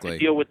 Exactly. You'd have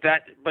to deal with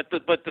that, but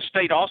the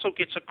state also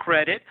gets a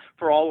credit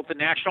for all of the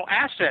national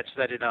assets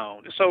that it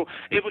owned. So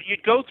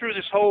you'd go through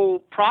this whole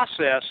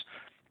process.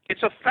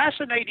 It's a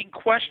fascinating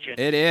question.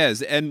 It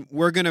is, and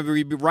we're going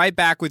to be right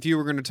back with you.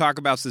 We're going to talk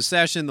about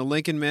secession, the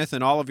Lincoln myth,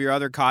 and all of your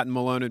other Cotton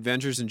Malone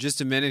adventures in just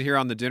a minute here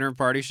on the Dinner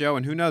Party Show.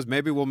 And who knows,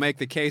 maybe we'll make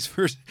the case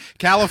for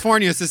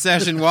California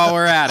secession while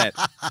we're at it.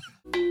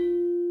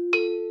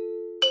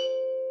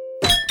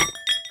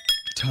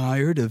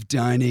 Tired of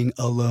dining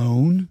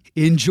alone?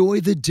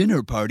 Enjoy the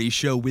Dinner Party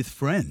Show with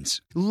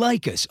friends.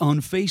 Like us on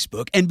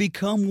Facebook and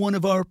become one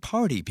of our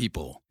party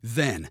people.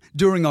 Then,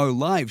 during our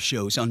live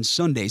shows on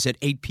Sundays at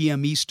 8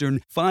 p.m.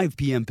 Eastern, 5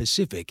 p.m.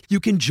 Pacific, you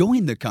can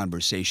join the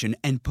conversation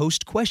and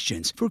post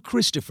questions for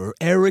Christopher,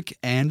 Eric,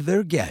 and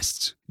their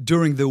guests.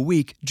 During the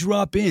week,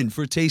 drop in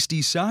for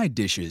tasty side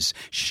dishes,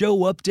 show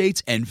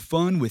updates, and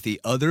fun with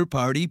the other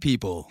party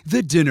people.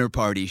 The Dinner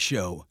Party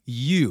Show.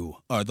 You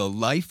are the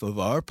life of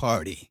our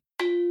party.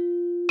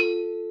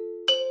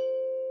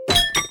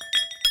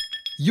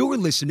 You're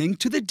listening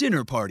to The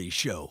Dinner Party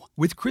Show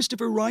with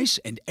Christopher Rice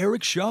and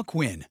Eric Shaw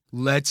Quinn.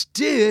 Let's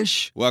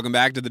dish. Welcome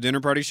back to The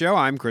Dinner Party Show.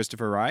 I'm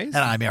Christopher Rice.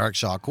 And I'm Eric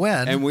Shaw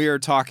Quinn. And we are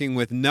talking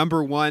with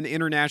 #1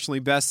 internationally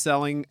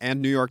best-selling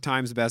and New York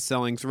Times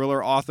best-selling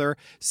thriller author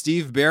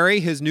Steve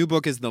Berry. His new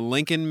book is The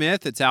Lincoln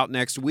Myth. It's out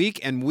next week.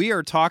 And we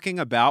are talking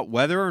about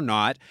whether or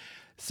not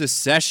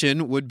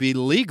secession would be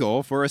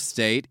legal for a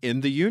state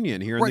in the Union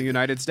here in the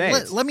United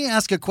States. Let me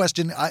ask a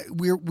question.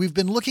 We've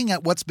been looking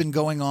at what's been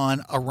going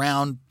on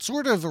around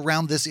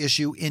this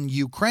issue in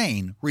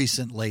Ukraine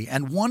recently,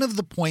 and one of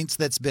the points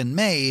that's been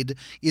made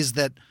is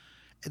that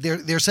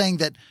they're saying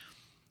that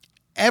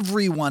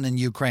everyone in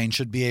Ukraine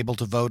should be able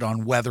to vote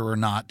on whether or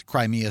not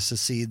Crimea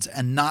secedes,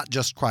 and not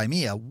just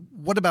Crimea.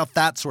 What about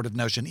that sort of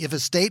notion? If a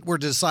state were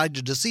to decide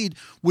to secede,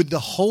 would the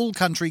whole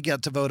country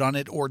get to vote on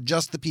it, or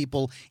just the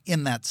people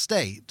in that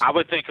state? I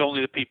would think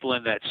only the people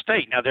in that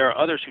state. Now, there are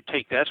others who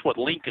take that. That's what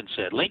Lincoln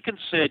said. Lincoln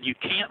said you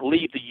can't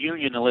leave the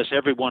Union unless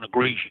everyone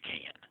agrees you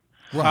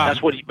can. Right.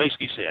 That's what he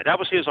basically said. That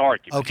was his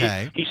argument.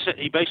 Okay.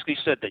 He basically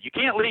said that you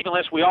can't leave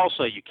unless we all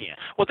say you can.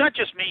 Well, that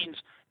just means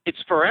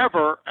it's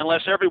forever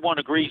unless everyone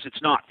agrees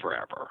it's not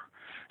forever.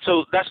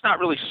 So that's not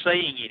really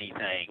saying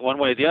anything one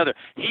way or the other.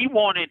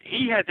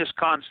 He had this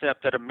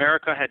concept that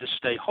America had to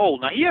stay whole.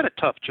 Now, he had a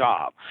tough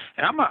job.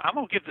 And I'm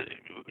going to give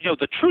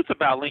the truth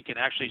about Lincoln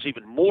actually is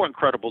even more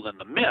incredible than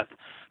the myth,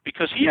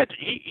 because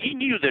he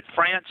knew that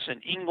France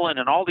and England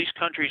and all these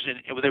countries,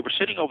 they were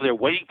sitting over there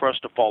waiting for us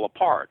to fall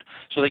apart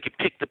so they could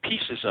pick the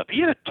pieces up. He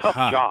had a tough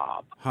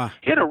job.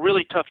 He had a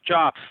really tough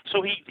job.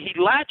 So he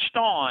latched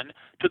on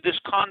to this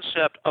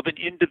concept of an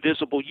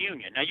indivisible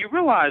union. Now, you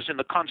realize in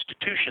the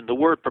Constitution the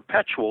word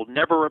perpetual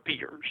never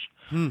appears.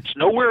 It's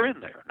nowhere in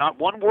there. Not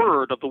one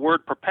word of the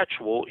word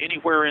perpetual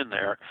anywhere in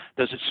there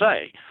does it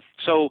say.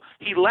 So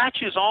he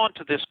latches on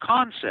to this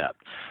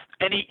concept,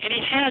 and he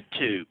had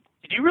to.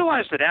 Do you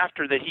realize that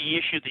after that he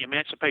issued the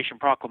Emancipation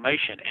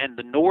Proclamation and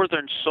the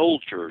Northern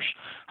soldiers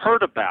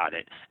heard about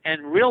it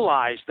and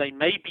realized they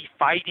may be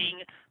fighting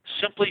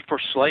simply for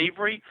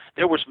slavery,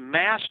 there was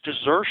mass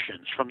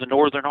desertions from the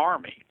Northern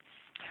Army.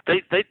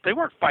 They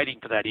weren't fighting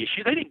for that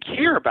issue. They didn't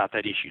care about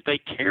that issue. They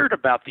cared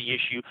about the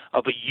issue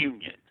of a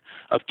union,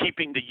 of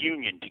keeping the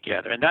Union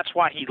together, and that's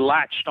why he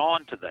latched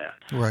on to that.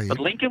 Right. But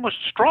Lincoln was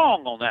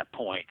strong on that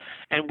point,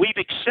 and we've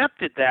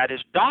accepted that as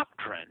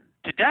doctrine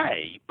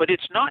today, but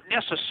it's not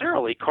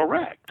necessarily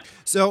correct.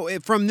 So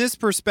from this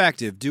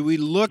perspective, do we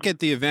look at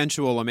the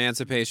eventual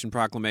Emancipation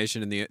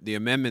Proclamation and the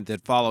amendment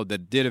that followed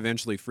that did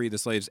eventually free the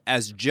slaves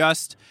as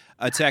just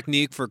a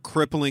technique for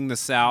crippling the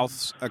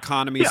South's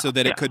economy so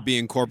that it could be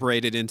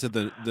incorporated into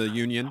the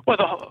Union?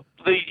 Well,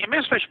 the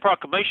Emancipation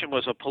Proclamation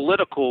was a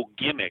political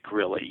gimmick,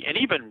 really, and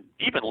even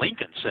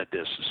Lincoln said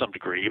this to some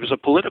degree. It was a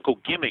political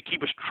gimmick. He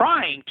was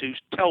trying to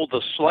tell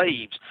the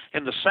slaves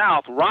in the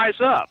South,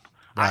 rise up.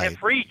 Right. I have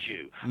freed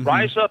you. Mm-hmm.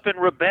 Rise up and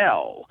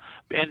rebel.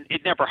 And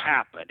it never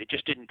happened. It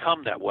just didn't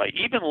come that way.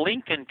 Even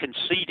Lincoln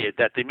conceded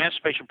that the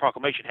Emancipation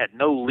Proclamation had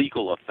no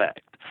legal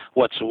effect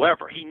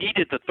whatsoever. He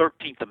needed the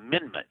 13th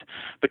Amendment.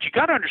 But you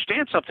got to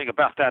understand something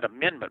about that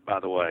amendment, by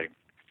the way.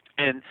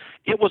 And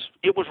it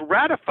was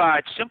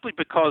ratified simply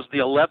because the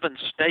 11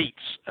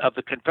 states of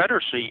the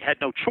Confederacy had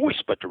no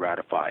choice but to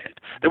ratify it.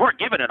 They weren't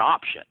given an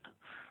option.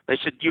 They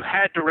said you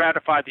had to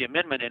ratify the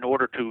amendment in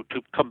order to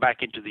come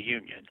back into the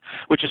Union,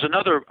 which is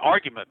another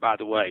argument, by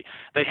the way.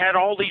 They had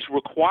all these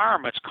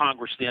requirements,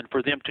 Congress, then,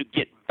 for them to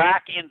get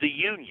back in the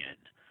Union.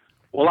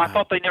 Well, I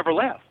thought they never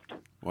left.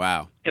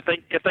 Wow. If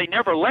they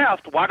never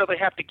left, why do they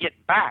have to get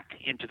back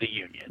into the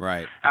Union?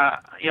 Right.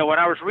 When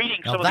I was reading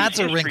some of that's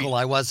these a wrinkle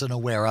I wasn't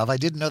aware of. I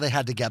didn't know they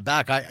had to get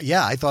back.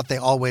 I thought they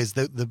always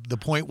the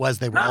point was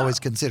they were always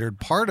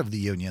considered part of the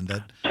Union.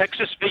 That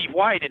Texas v.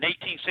 White in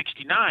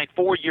 1869,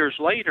 4 years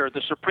later,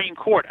 the Supreme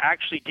Court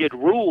actually did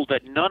rule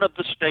that none of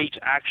the states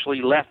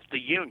actually left the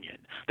Union.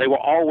 They were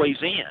always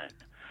in.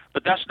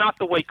 But that's not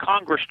the way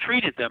Congress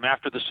treated them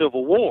after the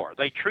Civil War.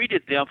 They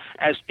treated them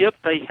as if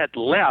they had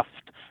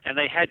left, and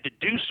they had to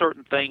do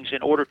certain things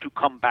in order to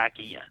come back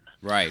in.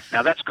 Right.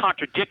 Now, that's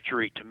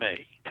contradictory to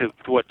me, to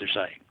what they're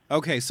saying.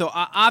 Okay, so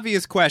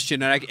obvious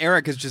question, and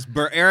Eric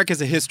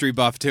is a history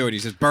buff too, and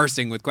he's just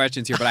bursting with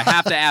questions here. But I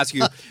have to ask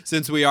you,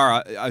 since we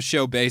are a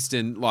show based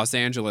in Los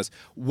Angeles,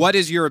 what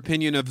is your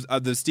opinion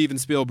of the Steven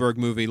Spielberg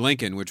movie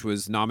Lincoln, which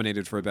was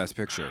nominated for a Best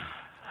Picture?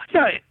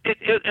 Yeah,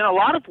 in a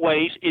lot of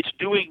ways, it's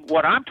doing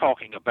what I'm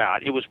talking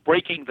about. It was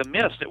breaking the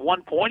myths. At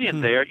one point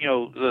in there,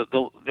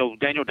 the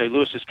Daniel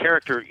Day-Lewis's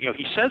character,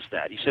 he says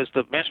that. He says the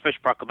Emancipation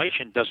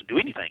Proclamation doesn't do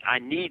anything. I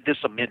need this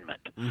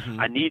amendment.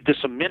 Mm-hmm. I need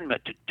this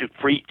amendment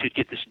to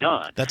get this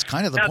done. That's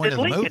kind of the point of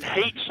the movie.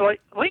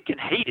 Lincoln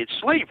hated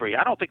slavery.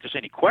 I don't think there's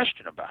any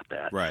question about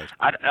that. Right.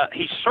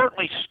 He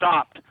certainly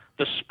stopped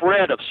the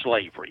spread of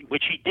slavery,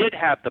 which he did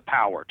have the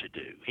power to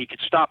do. He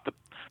could stop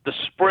the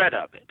spread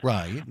of it.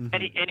 Right. Mm-hmm.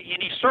 And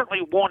he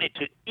certainly wanted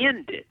to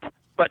end it.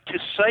 But to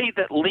say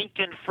that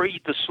Lincoln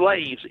freed the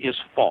slaves is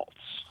false.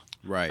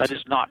 Right. That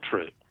is not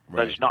true.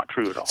 Right. That is not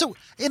true at all. So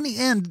in the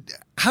end,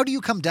 how do you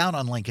come down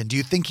on Lincoln? Do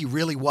you think he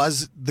really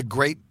was the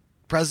great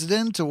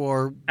president,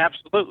 or?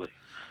 Absolutely.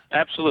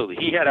 Absolutely.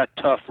 He had a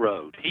tough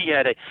road.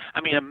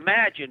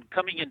 Imagine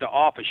coming into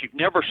office. You've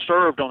never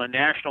served on a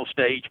national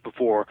stage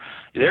before.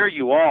 There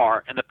you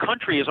are, and the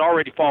country has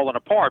already fallen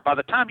apart. By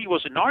the time he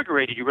was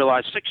inaugurated, you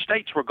realize 6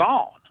 states were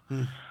gone.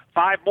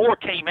 5 more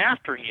came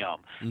after him,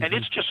 and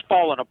it's just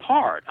fallen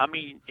apart.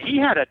 He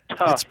had a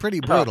tough. It's pretty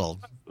brutal.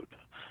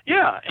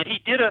 Yeah, and he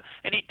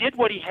did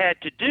what he had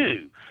to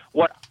do.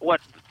 What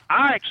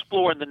I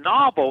explore in the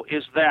novel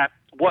is that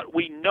what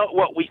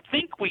we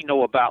think we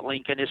know about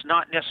Lincoln is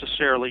not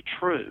necessarily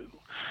true.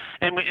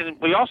 And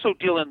we also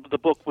deal in the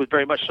book with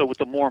very much so with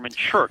the Mormon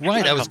Church.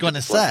 Right, I was going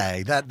to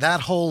say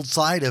that whole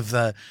side of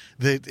I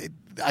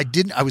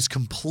was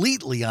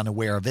completely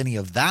unaware of any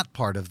of that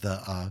part of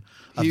the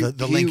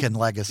Lincoln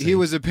legacy.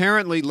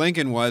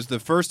 Lincoln was the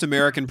first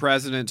American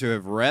president to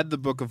have read the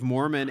Book of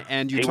Mormon,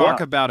 and you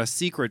talk about a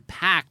secret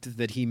pact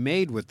that he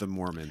made with the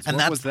Mormons. And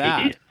what was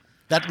that?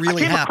 That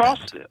really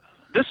happened.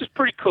 This is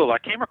pretty cool. I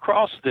came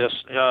across this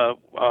a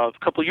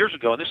couple of years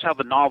ago, and this is how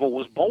the novel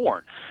was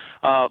born.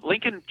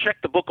 Lincoln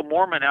checked the Book of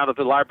Mormon out of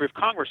the Library of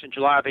Congress in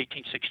July of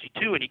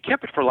 1862, and he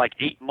kept it for like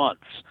 8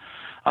 months.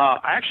 I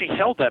actually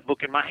held that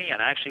book in my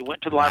hand. I actually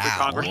went to the Library of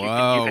Congress. You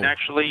can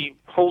actually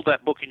hold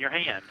that book in your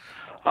hand.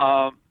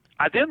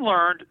 I then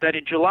learned that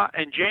in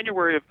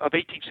January of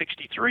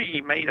 1863,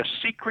 he made a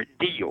secret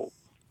deal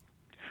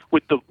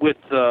with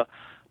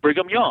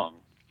Brigham Young.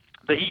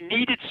 That he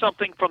needed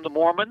something from the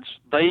Mormons.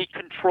 They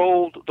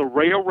controlled the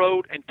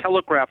railroad and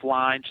telegraph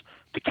lines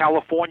to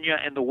California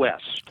and the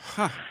West.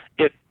 Huh.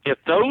 If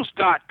those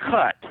got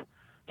cut,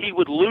 he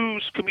would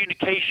lose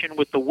communication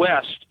with the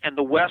West, and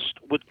the West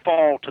would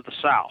fall to the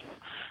South.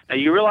 Now,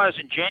 you realize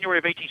in January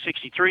of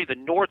 1863, the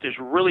North is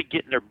really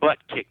getting their butt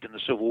kicked in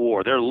the Civil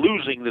War. They're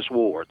losing this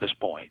war at this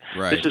point.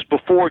 Right. This is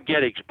before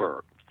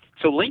Gettysburg.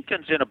 So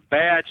Lincoln's in a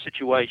bad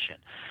situation.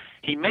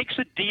 He makes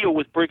a deal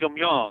with Brigham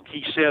Young.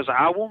 He says,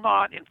 I will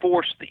not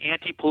enforce the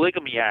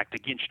Anti-Polygamy Act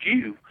against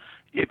you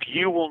if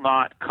you will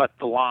not cut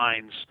the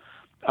lines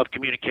of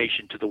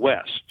communication to the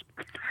West.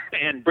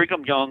 And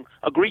Brigham Young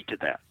agreed to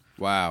that.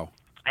 Wow.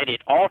 And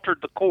it altered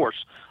the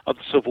course of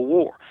the Civil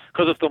War.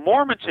 Because if the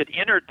Mormons had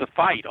entered the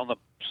fight on the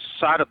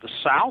side of the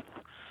South,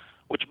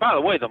 which, by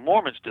the way, the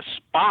Mormons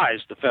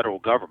despised the federal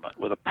government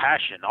with a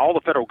passion. All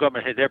the federal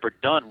government had ever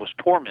done was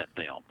torment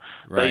them.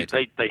 Right.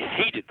 They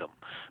hated them.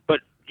 But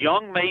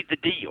Young made the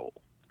deal.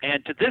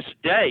 And to this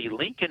day,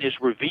 Lincoln is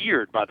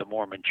revered by the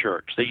Mormon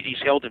Church.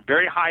 He's held in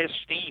very high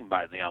esteem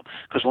by them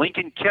because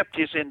Lincoln kept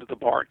his end of the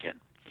bargain,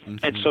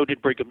 and so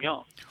did Brigham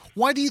Young.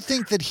 Why do you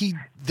think that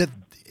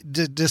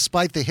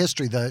despite the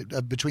history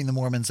between the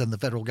Mormons and the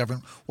federal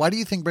government, why do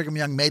you think Brigham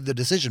Young made the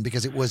decision?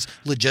 Because it was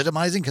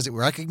legitimizing, because it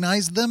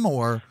recognized them,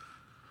 or?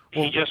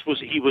 He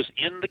was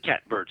in the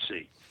catbird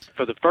seat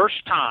for the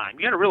first time.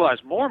 You got to realize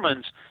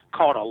Mormons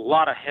caught a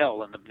lot of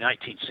hell in the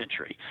 19th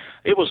century.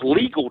 It was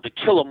legal to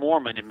kill a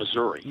Mormon in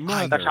Missouri.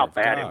 That's how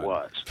bad it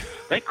was.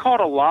 They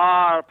caught a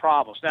lot of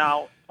problems.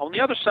 Now, on the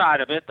other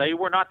side of it, they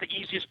were not the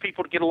easiest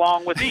people to get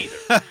along with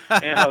either.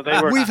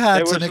 We've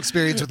had some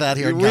experience with that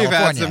here in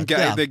California. We've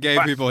had the gay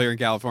people here in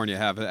California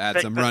have had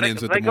some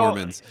run-ins with the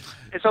Mormons.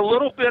 It's a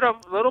little bit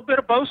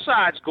of both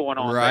sides going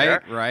on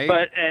there. Right.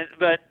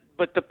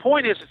 But the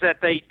point is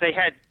that they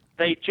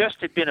just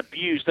had been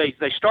abused.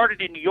 They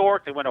started in New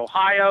York. They went to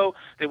Ohio.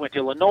 They went to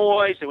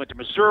Illinois. They went to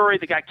Missouri.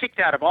 They got kicked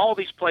out of all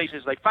these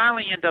places. They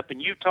finally end up in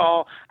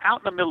Utah,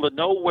 out in the middle of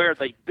nowhere.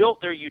 They built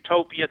their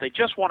utopia. They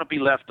just want to be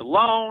left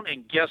alone.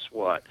 And guess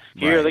what?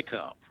 Here they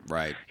come.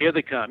 Right. Here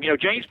they come.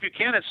 James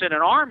Buchanan sent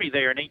an army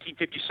there in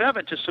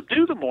 1857 to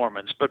subdue the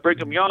Mormons, but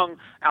Brigham Young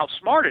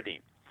outsmarted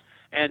him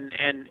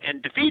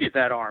and defeated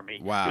that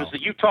army. Wow. It was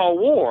the Utah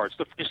War.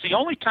 It's the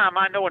only time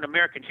I know in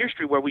American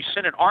history where we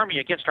sent an army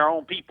against our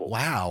own people.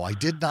 Wow, I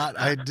didn't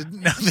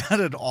know that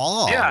at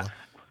all.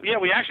 Yeah,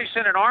 we actually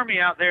sent an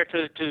army out there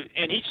to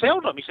and he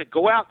told them, he said,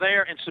 go out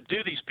there and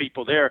subdue these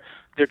people. They're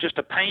just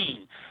a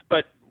pain.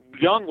 But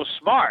Young was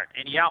smart,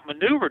 and he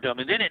outmaneuvered them.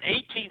 And then in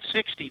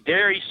 1860,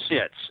 there he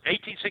sits.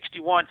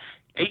 1861,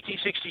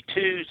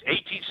 1862,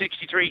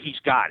 1863, he's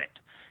got it.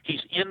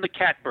 He's in the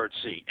catbird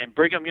seat, and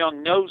Brigham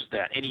Young knows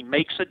that, and he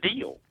makes a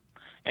deal,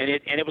 and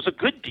it was a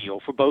good deal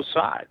for both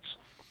sides.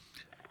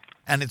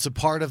 And it's a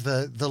part of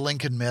the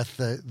Lincoln myth,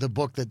 the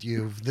book that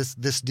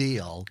this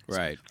deal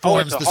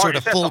forms the sort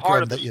of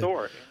fulcrum that you.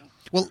 Story.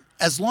 Well,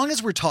 as long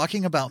as we're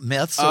talking about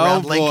myths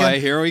around Lincoln, boy,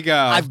 here we go.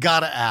 I've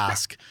got to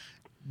ask,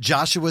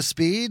 Joshua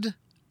Speed,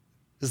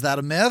 is that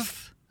a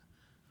myth?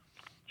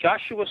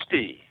 Joshua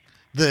Speed,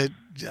 the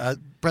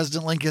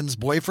President Lincoln's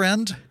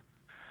boyfriend.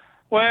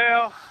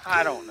 Well,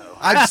 I don't know.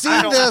 I've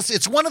seen this.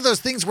 It's one of those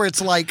things where it's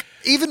like,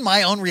 even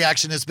my own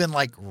reaction has been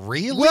like,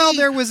 really? Well,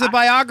 there was a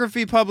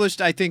biography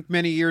published, I think,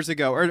 many years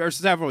ago, or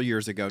several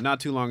years ago, not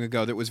too long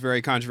ago, that was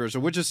very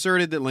controversial, which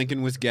asserted that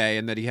Lincoln was gay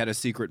and that he had a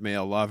secret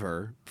male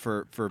lover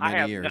for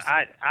many years.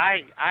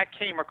 I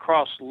came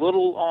across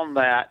little on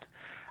that.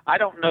 I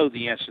don't know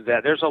the answer to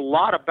that. There's a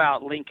lot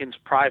about Lincoln's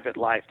private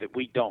life that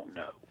we don't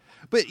know.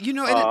 But,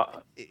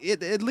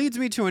 it leads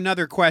me to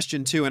another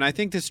question, too, and I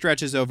think this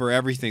stretches over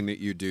everything that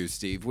you do,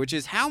 Steve, which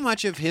is how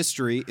much of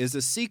history is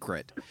a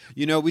secret?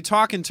 We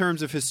talk in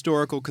terms of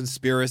historical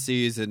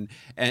conspiracies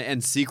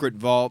and secret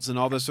vaults and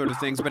all those sort of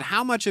things, but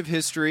how much of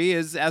history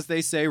is, as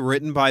they say,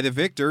 written by the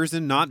victors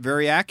and not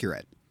very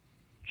accurate?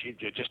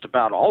 Just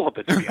about all of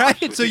it, to be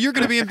honest with So you're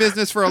going to be in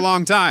business for a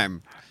long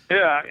time.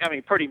 Yeah, I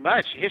mean, pretty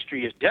much.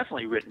 History is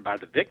definitely written by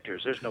the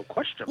victors. There's no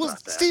question about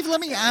that. Well, Steve, let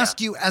me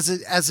ask you, as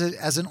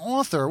an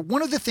author,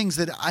 one of the things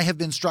that I have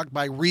been struck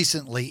by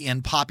recently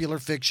in popular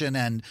fiction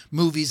and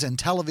movies and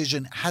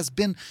television has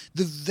been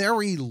the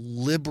very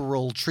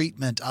liberal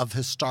treatment of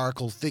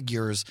historical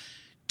figures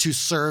to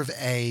serve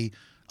a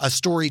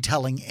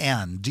storytelling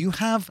end.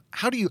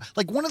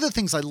 One of the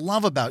things I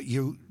love about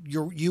you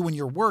and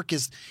your work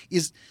is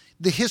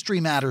the History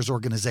Matters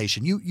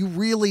organization. You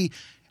really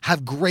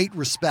have great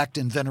respect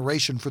and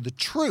veneration for the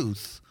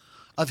truth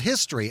of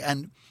history.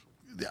 And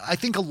I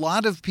think a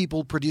lot of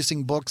people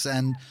producing books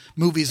and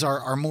movies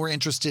are more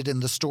interested in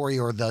the story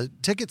or the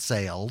ticket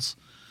sales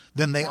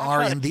than they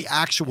are in the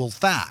actual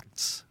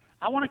facts.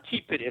 I want to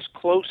keep it as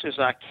close as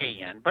I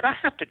can, but I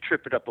have to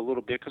trip it up a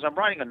little bit because I'm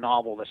writing a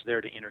novel that's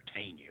there to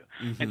entertain you.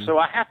 Mm-hmm. And so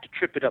I have to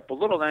trip it up a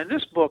little. And in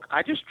this book,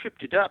 I just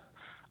tripped it up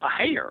a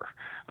hair.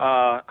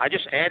 I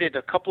just added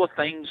a couple of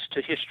things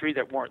to history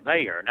that weren't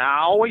there. Now, I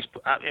always,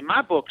 in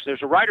my books,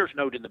 there's a writer's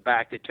note in the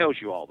back that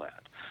tells you all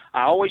that.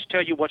 I always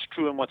tell you what's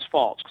true and what's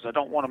false because I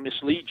don't want to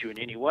mislead you in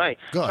any way.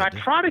 Good. So I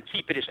try to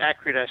keep it as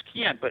accurate as I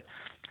can. But,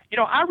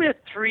 I read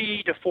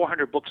 300 to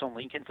 400 books on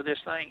Lincoln for this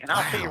thing, and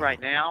I'll tell you right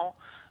now,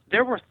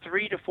 there were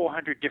 300 to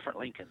 400 different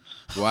Lincolns.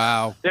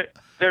 Wow.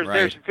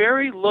 There's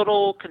very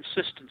little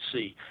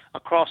consistency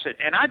across it.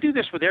 And I do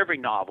this with every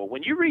novel.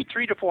 When you read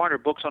 300 to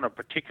 400 books on a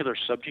particular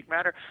subject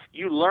matter,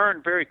 you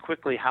learn very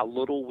quickly how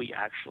little we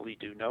actually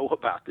do know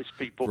about these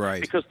people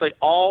because they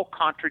all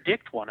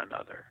contradict one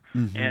another.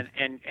 Mm-hmm.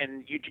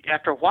 And you,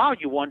 after a while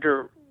you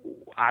wonder,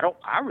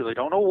 I really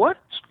don't know what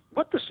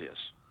this is.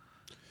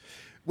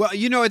 Well,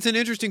 it's an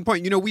interesting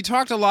point. We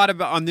talked a lot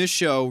about on this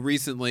show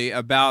recently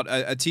about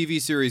a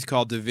TV series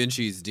called Da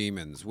Vinci's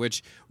Demons,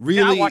 which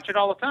really... I watch it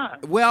all the time.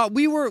 Well,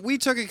 we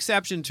took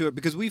exception to it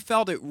because we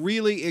felt it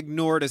really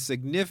ignored a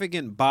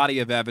significant body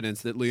of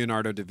evidence that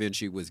Leonardo da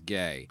Vinci was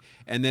gay,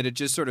 and that it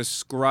just sort of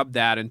scrubbed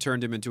that and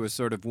turned him into a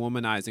sort of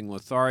womanizing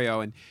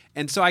Lothario.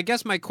 And so I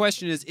guess my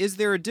question is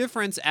there a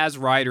difference as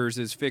writers,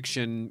 as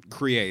fiction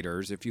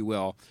creators, if you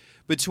will,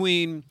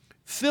 between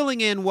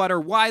filling in what are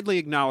widely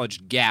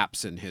acknowledged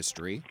gaps in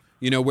history,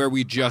 where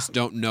we just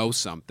don't know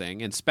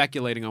something and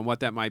speculating on what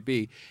that might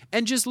be,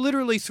 and just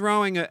literally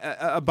throwing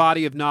a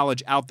body of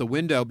knowledge out the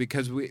window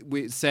because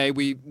we say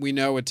we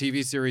know a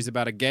TV series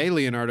about a gay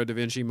Leonardo da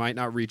Vinci might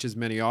not reach as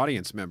many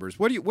audience members.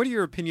 What are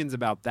your opinions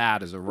about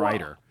that as a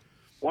writer?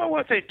 Well,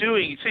 what they're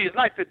doing, it's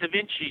like the Da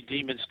Vinci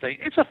Demons thing.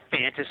 It's a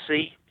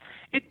fantasy.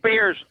 It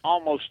bears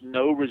almost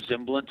no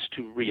resemblance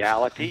to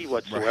reality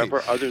whatsoever,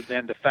 right, other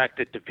than the fact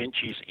that Da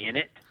Vinci's in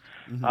it.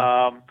 Mm-hmm.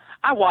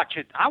 I watch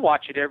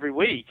it every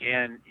week,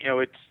 and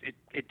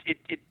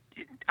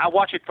I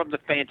watch it from the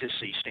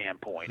fantasy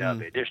standpoint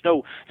of it. There's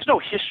no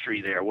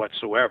history there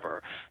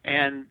whatsoever,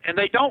 and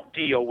they don't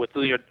deal with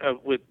Da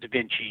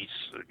Vinci's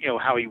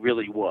how he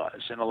really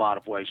was in a lot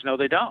of ways. No,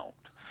 they don't.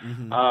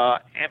 Mm-hmm.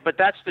 But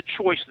that's the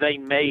choice they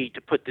made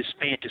to put this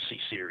fantasy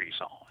series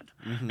on.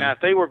 Mm-hmm. Now, if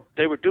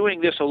they were doing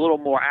this a little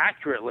more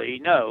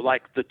accurately,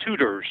 like the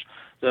Tudors.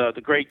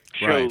 The great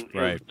show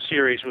right.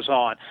 series was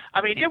on.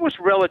 I mean, it was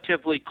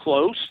relatively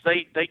close.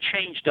 They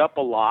changed up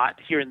a lot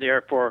here and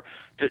there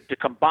to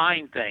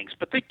combine things,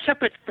 but they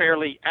kept it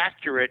fairly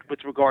accurate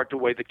with regard to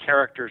the way the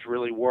characters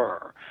really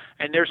were.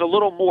 And there's a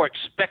little more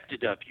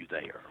expected of you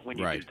there when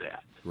you do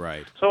that.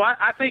 Right. So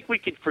I think we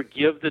can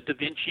forgive the Da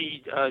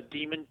Vinci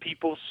demon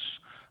peoples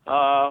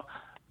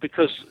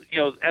because,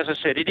 as I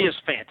said, it is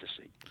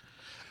fantasy.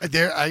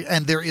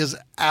 There is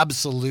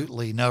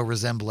absolutely no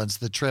resemblance.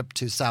 The trip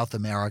to South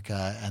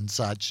America and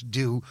such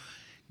do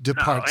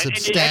depart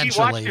substantially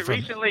have you watched it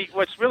recently?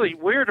 What's really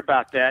weird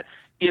about that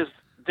is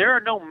there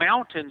are no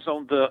mountains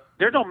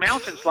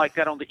like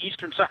that on the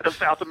eastern side of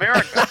South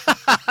America.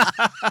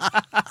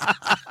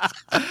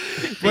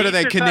 What are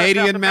they,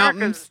 Canadian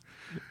mountains?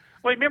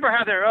 Well, remember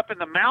how they're up in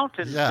the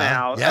mountains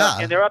now,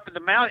 and they're up in the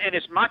mountain, and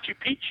it's Machu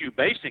Picchu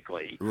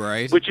basically,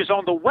 right? Which is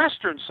on the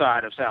western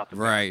side of South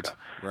America,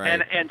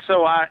 right. And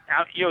so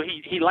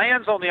he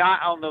lands on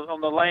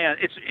the land.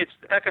 It's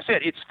like I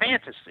said, it's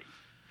fantasy.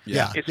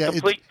 Yeah, it's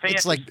complete fantasy.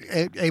 It's like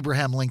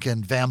Abraham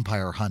Lincoln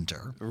Vampire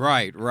Hunter.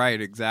 Right,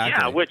 exactly.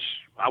 Yeah, which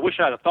I wish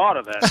I'd have thought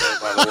of that,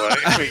 by the way.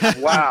 I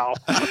mean, wow.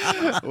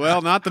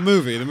 Well, not the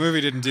movie. The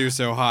movie didn't do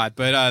so hot,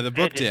 but the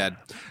book did.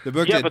 The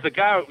book did. But the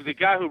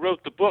guy who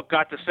wrote the book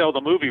got to sell the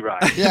movie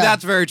rights. Yeah.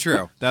 That's very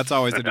true. That's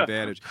always an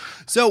advantage.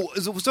 So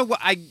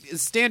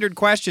standard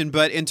question,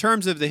 but in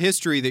terms of the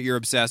history that you're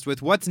obsessed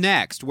with, what's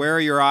next? Where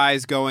are your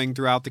eyes going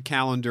throughout the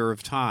calendar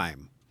of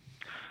time?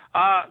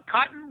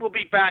 Cotton will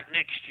be back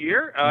next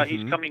year.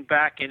 He's coming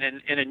back in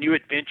a new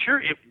adventure.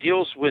 It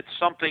deals with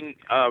something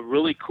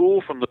really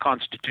cool from the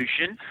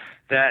Constitution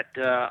that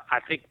I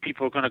think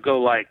people are going to go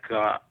like,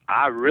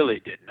 I really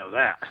didn't know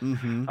that.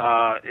 Mm-hmm.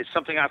 It's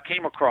something I've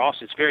came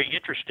across. It's very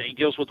interesting. It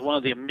deals with one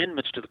of the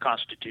amendments to the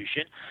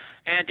Constitution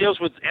and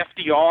deals with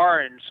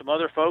FDR and some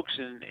other folks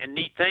and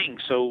neat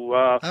things.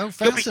 So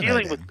he'll be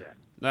dealing with that.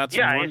 That's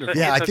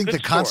wonderful. I think the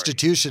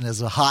Constitution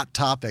is a hot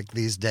topic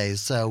these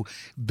days. So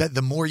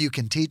the more you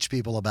can teach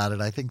people about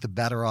it, I think the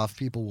better off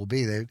people will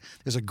be.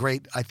 There's a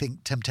great, I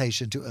think,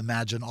 temptation to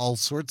imagine all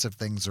sorts of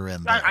things are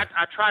in there.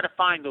 I try to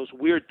find those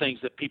weird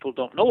things that people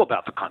don't know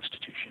about the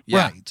Constitution.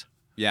 Yeah. Right.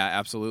 Yeah,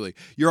 absolutely.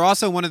 You're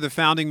also one of the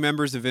founding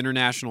members of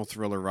International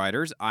Thriller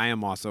Writers. I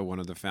am also one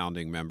of the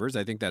founding members.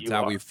 I think that's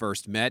how we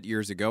first met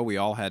years ago. We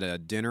all had a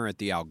dinner at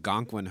the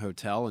Algonquin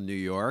Hotel in New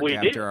York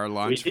after our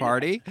lunch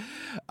party.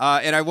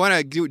 And I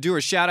want to do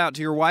a shout out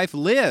to your wife,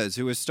 Liz,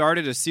 who has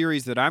started a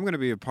series that I'm going to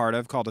be a part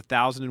of called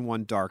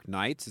 1001 Dark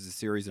Nights. It's a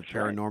series of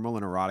paranormal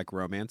and erotic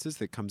romances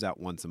that comes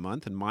out once a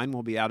month, and mine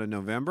will be out in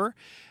November.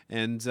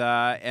 And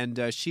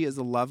she is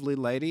a lovely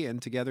lady,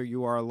 and together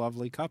you are a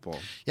lovely couple.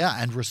 Yeah,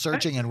 and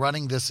researching and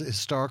running this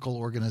historical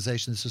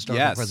organization, this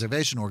historical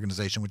preservation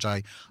organization, which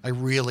I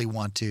really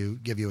want to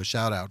give you a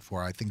shout out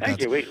for. I think Thank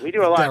that's you. We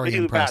do a lot. very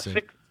impressive.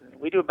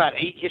 We do about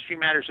 8 History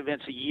Matters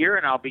events a year,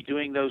 and I'll be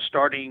doing those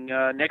starting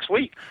next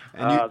week.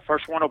 The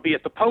first one will be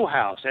at the Poe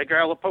House, Edgar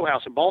Allan Poe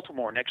House in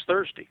Baltimore next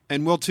Thursday.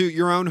 And we'll toot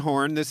your own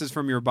horn. This is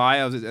from your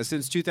bio.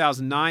 Since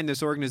 2009,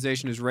 this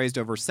organization has raised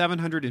over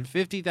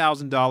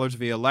 $750,000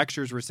 via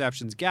lectures,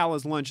 receptions,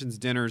 galas, luncheons,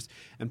 dinners,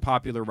 and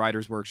popular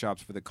writers'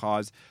 workshops for the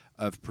cause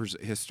of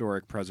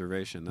historic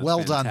preservation.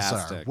 That's fantastic.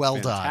 Done, sir. Well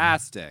done.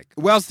 Fantastic.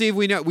 Well, Steve,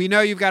 we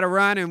know you've got to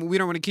run, and we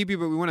don't want to keep you,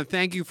 but we want to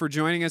thank you for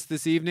joining us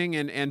this evening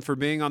and for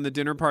being on the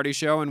Dinner Party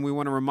Show. And we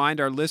want to remind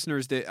our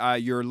listeners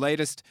that your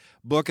latest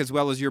book, as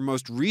well as your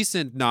most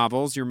recent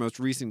novels, your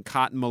most recent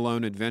Cotton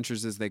Malone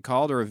adventures, as they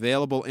called, are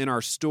available in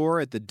our store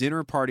at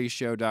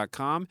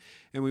thedinnerpartyshow.com.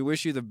 And we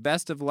wish you the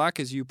best of luck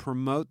as you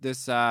promote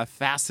this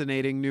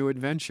fascinating new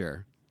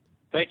adventure.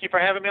 Thank you for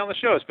having me on the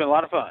show. It's been a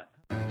lot of fun.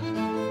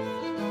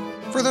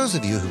 For those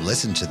of you who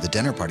listen to the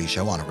Dinner Party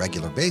Show on a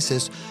regular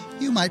basis,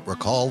 you might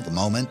recall the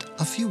moment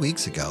a few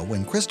weeks ago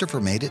when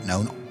Christopher made it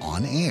known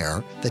on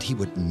air that he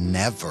would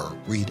never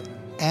read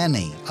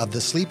any of the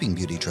Sleeping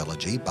Beauty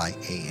trilogy by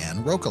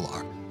A.N.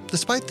 Roquelaure,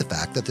 despite the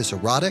fact that this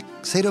erotic,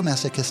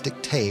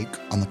 sadomasochistic take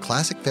on the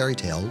classic fairy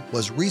tale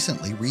was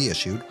recently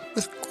reissued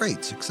with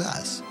great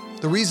success.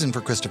 The reason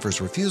for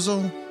Christopher's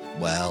refusal?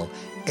 Well,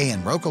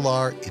 A.N.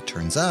 Roquelaure, it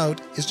turns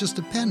out, is just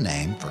a pen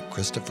name for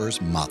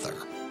Christopher's mother,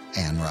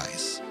 Anne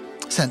Rice.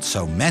 Since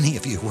so many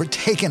of you were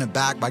taken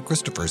aback by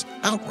Christopher's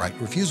outright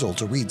refusal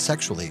to read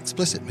sexually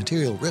explicit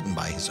material written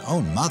by his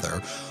own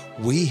mother,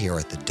 we here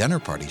at the Dinner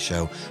Party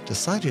Show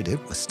decided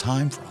it was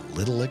time for a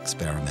little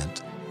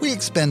experiment. We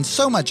expend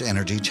so much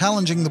energy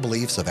challenging the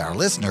beliefs of our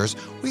listeners,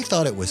 we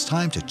thought it was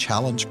time to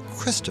challenge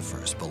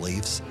Christopher's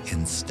beliefs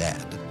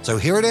instead. So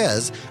here it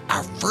is,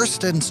 our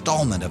first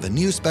installment of a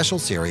new special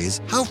series,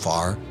 How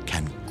Far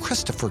Can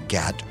Christopher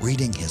Get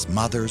Reading His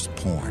Mother's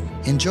Porn?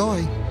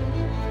 Enjoy!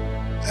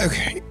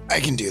 Okay, I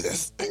can do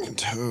this. I can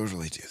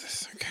totally do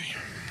this. Okay.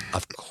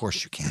 Of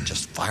course you can.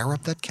 Just fire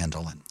up that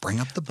Kindle and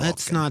bring up the book.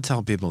 Let's not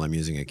tell people I'm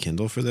using a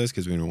Kindle for this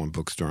because we don't want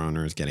bookstore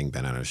owners getting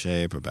bent out of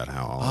shape about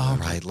how all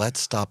right,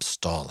 let's stop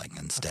stalling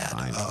instead.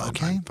 Fine,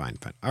 okay? Fine.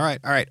 All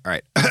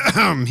right.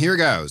 Here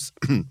goes.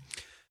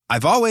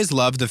 I've always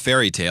loved the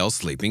fairy tale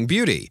Sleeping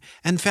Beauty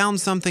and found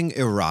something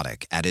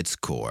erotic at its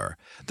core.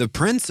 The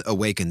prince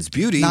awakens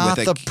beauty not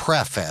with the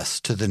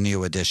preface to the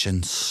new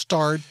edition.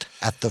 Start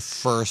at the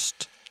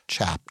first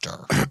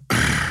chapter.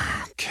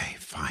 Okay,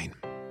 fine.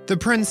 The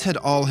prince had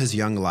all his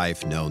young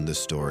life known the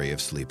story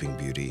of Sleeping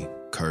Beauty,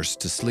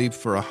 cursed to sleep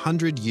for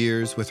 100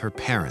 years with her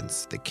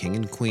parents, the king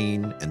and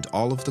queen, and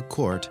all of the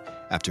court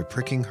after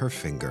pricking her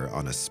finger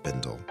on a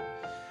spindle.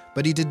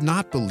 But he did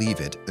not believe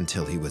it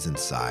until he was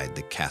inside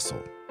the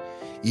castle.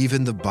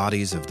 Even the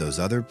bodies of those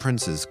other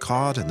princes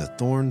caught in the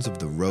thorns of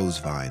the rose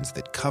vines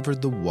that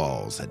covered the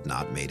walls had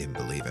not made him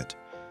believe it.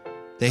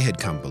 They had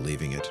come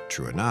believing it,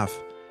 true enough,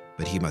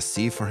 but he must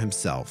see for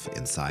himself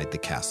inside the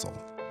castle.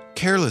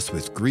 Careless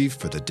with grief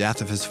for the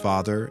death of his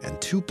father and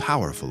too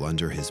powerful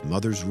under his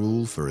mother's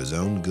rule for his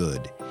own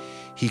good,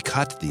 he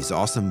cut these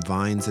awesome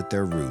vines at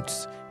their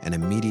roots and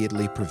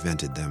immediately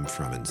prevented them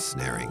from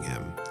ensnaring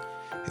him.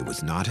 It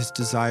was not his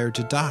desire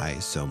to die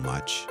so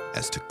much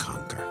as to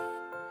conquer.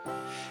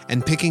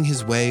 And picking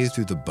his way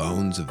through the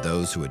bones of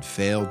those who had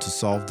failed to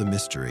solve the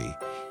mystery,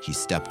 he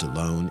stepped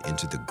alone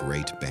into the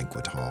great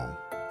banquet hall.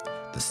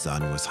 The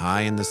sun was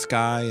high in the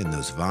sky, and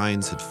those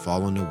vines had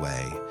fallen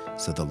away,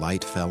 so the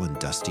light fell in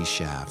dusty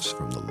shafts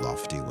from the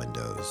lofty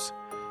windows.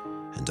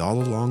 And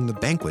all along the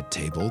banquet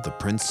table, the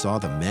prince saw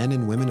the men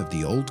and women of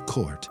the old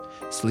court,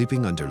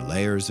 sleeping under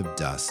layers of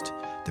dust,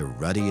 their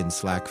ruddy and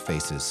slack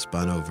faces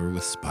spun over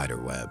with spider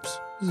webs.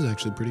 This is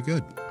actually pretty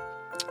good.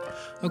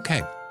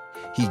 Okay.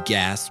 He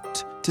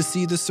gasped to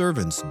see the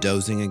servants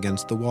dozing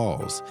against the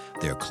walls,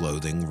 their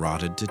clothing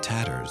rotted to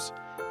tatters.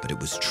 But it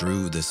was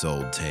true, this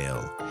old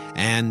tale,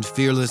 and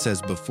fearless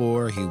as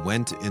before, he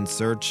went in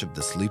search of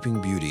the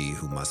Sleeping Beauty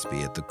who must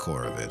be at the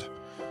core of it.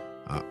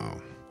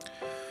 Uh-oh.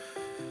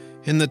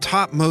 In the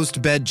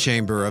topmost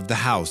bedchamber of the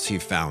house he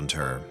found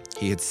her.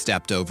 He had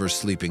stepped over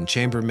sleeping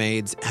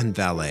chambermaids and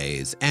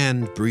valets,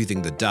 and,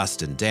 breathing the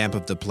dust and damp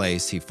of the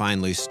place, he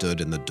finally stood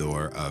in the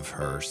door of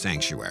her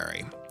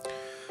sanctuary.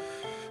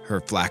 Her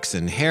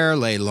flaxen hair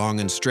lay long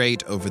and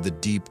straight over the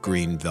deep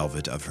green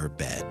velvet of her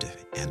bed,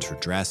 and her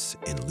dress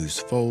in loose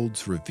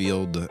folds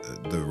revealed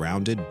the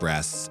rounded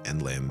breasts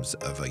and limbs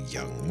of a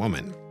young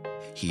woman.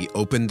 He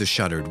opened the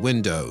shuttered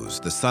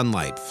windows. The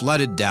sunlight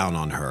flooded down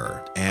on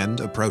her, and,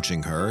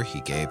 approaching her,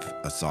 he gave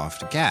a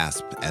soft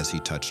gasp as he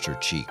touched her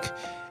cheek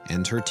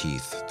and her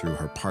teeth through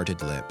her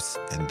parted lips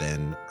and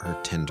then her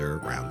tender,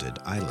 rounded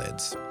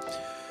eyelids.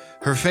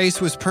 Her face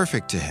was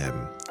perfect to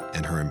him,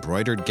 and her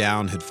embroidered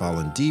gown had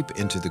fallen deep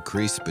into the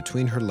crease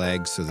between her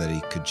legs so that he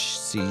could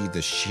see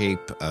the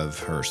shape of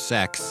her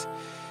sex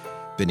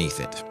beneath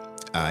it.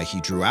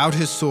 He drew out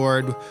his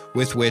sword,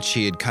 with which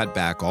he had cut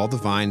back all the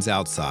vines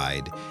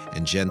outside,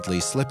 and gently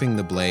slipping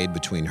the blade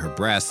between her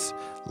breasts,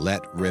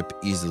 let rip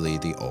easily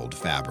the old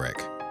fabric.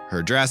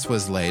 Her dress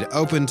was laid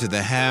open to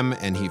the hem,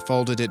 and he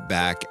folded it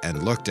back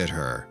and looked at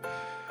her.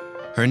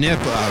 Her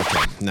nipple...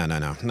 Okay, no,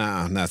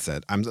 that's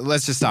it.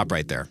 Let's just stop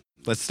right there.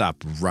 Let's stop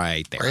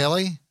right there.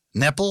 Really?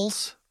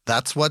 Nipples?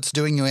 That's what's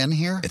doing you in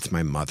here? It's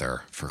my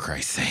mother, for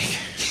Christ's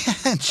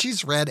sake. And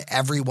she's read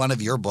every one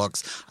of your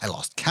books. I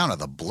lost count of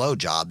the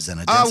blowjobs in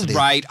a density.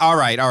 All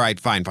right.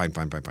 Fine.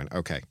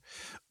 Okay.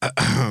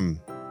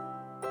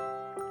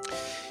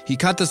 He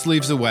cut the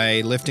sleeves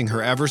away, lifting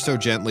her ever so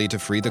gently to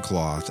free the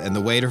cloth, and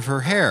the weight of her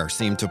hair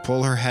seemed to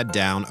pull her head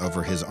down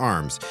over his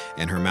arms,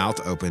 and her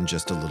mouth opened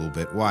just a little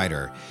bit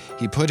wider.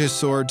 He put his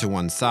sword to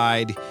one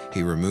side,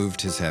 he removed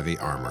his heavy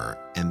armor,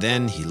 and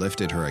then he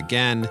lifted her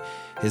again,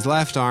 his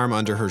left arm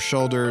under her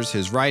shoulders,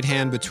 his right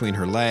hand between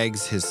her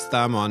legs, his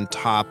thumb on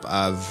top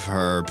of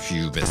her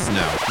pubis.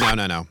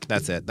 No.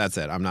 That's it.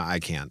 I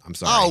can't. I'm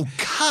sorry. Oh,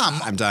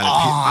 come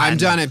I'm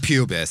done at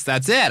pubis.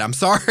 That's it. I'm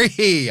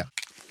sorry.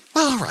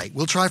 Well, all right.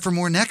 We'll try for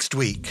more next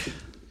week.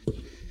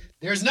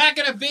 There's not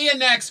going to be a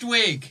next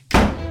week.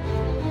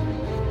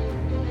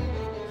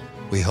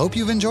 We hope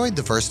you've enjoyed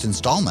the first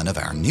installment of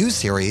our new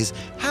series,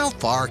 How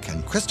Far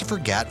Can Christopher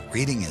Get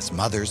Reading His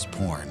Mother's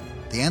Porn?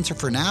 The answer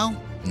for now?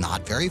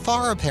 Not very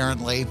far,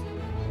 apparently.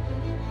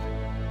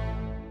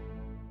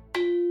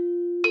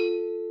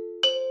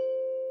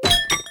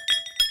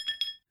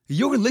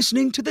 You're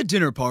listening to The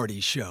Dinner Party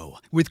Show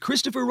with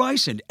Christopher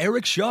Rice and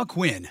Eric Shaw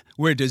Quinn,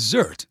 where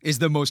dessert is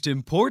the most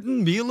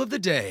important meal of the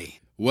day.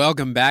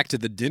 Welcome back to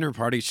The Dinner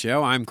Party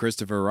Show. I'm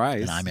Christopher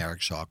Rice. And I'm Eric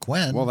Shaw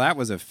Quinn. Well, that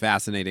was a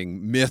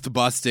fascinating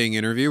myth-busting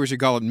interview. We should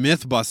call it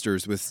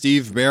Mythbusters with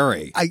Steve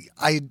Berry.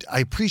 I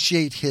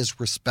appreciate his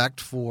respect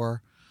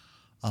for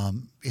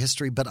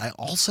history, but I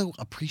also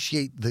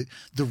appreciate the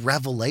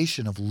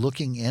revelation of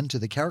looking into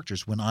the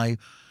characters. When I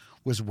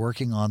was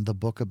working on the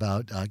book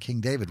about King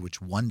David,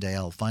 which one day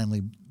I'll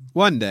finally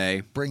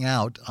bring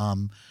out,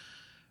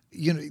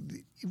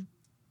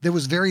 there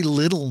was very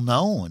little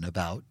known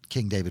about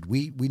King David.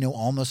 We know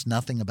almost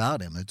nothing about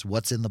him. It's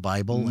what's in the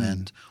Bible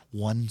and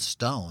one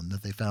stone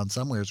that they found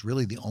somewhere is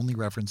really the only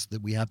reference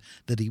that we have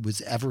that he was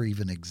ever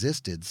even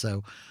existed.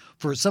 So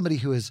for somebody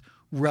who is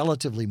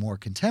relatively more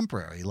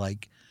contemporary,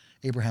 like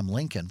Abraham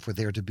Lincoln, for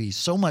there to be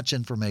so much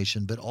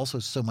information but also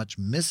so much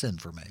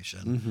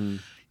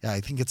misinformation, yeah,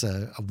 I think it's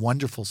a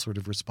wonderful sort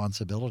of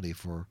responsibility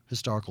for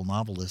historical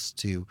novelists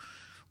to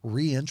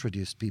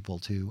reintroduce people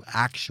to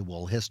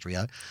actual history.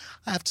 I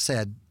have to say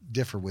I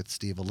differ with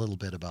Steve a little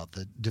bit about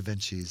the Da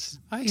Vinci's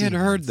I had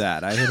heard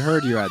that. I had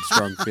heard you had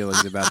strong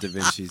feelings about Da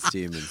Vinci's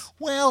Demons.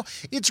 Well,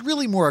 it's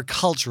really more a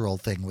cultural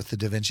thing with the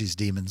Da Vinci's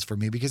Demons for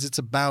me because it's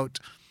about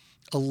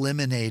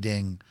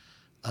eliminating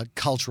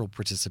cultural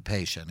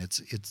participation.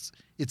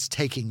 It's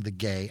taking the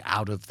gay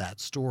out of that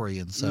story,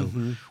 and so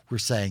we're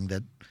saying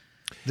that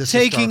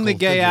taking the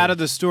gay out of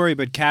the story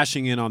but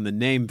cashing in on the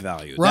name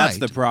value. Right. That's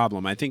the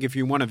problem. I think if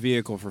you want a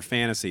vehicle for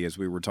fantasy, as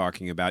we were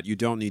talking about, you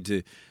don't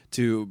need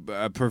to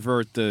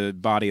pervert the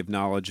body of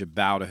knowledge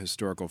about a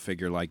historical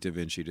figure like Da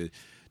Vinci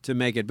to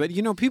make it. But,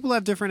 people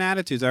have different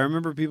attitudes. I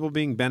remember people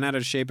being bent out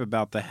of shape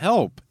about The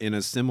Help in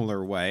a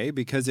similar way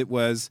because it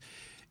was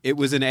an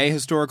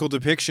ahistorical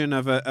depiction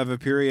of a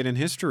period in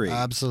history.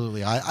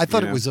 Absolutely. I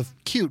thought it was a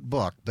cute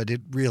book, but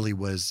it really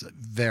was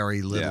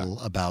very little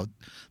about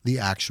the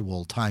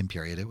actual time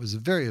period. It was a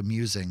very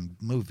amusing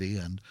movie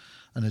and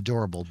an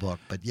adorable book,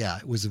 but yeah,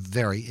 it was a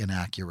very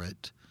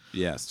inaccurate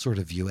sort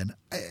of view. And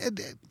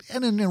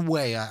in a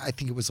way, I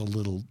think it was a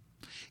little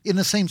in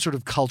the same sort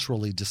of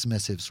culturally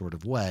dismissive sort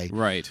of way.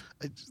 Right.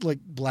 Like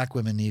black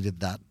women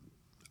needed that.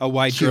 A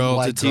white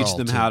girl to teach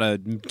them how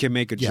to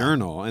make a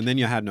journal, and then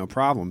you had no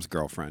problems,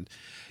 girlfriend.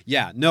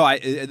 Yeah, no,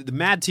 the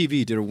Mad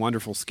TV did a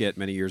wonderful skit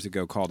many years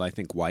ago called, I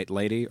think, White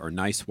Lady or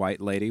Nice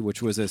White Lady,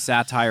 which was a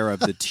satire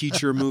of the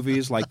teacher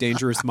movies like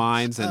Dangerous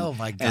Minds and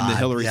the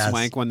Hilary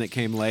Swank one that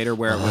came later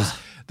where it was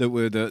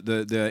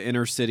the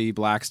inner city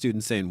black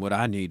student saying, what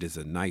I need is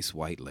a nice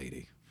white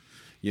lady.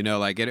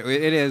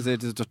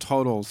 It's a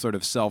total sort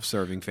of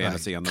self-serving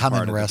fantasy on the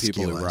part of the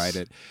people who write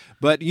it.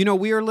 But,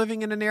 we are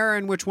living in an era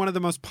in which one of the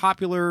most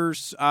popular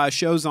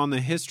shows on the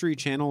History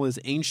Channel is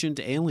Ancient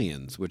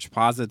Aliens, which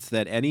posits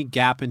that any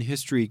gap in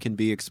history can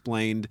be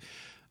explained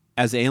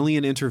as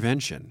alien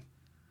intervention.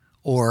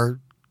 Or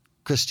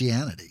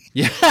Christianity.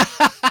 Yeah.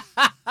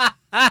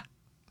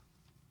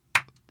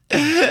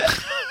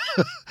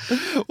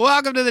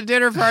 Welcome to the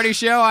Dinner Party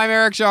Show. I'm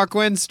Eric Shaw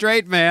Quinn,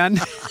 straight man.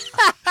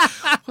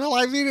 Well,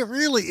 I mean, it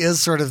really is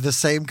sort of the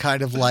same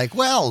kind of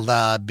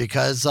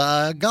because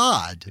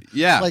God.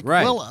 Yeah,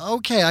 right. Well,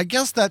 okay, I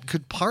guess that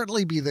could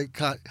partly be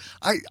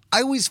I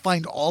always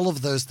find all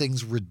of those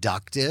things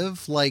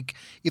reductive. Like,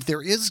 if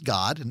there is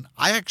God, and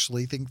I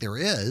actually think there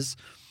is,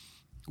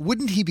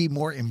 wouldn't he be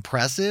more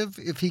impressive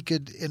if he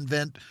could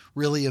invent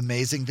really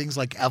amazing things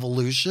like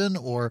evolution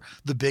or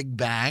the Big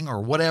Bang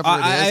or whatever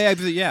it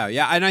is? Yeah.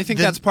 And I think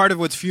that's part of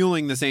what's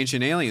fueling this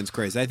Ancient Aliens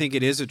craze. I think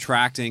it is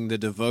attracting the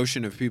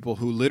devotion of people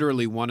who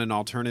literally want an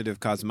alternative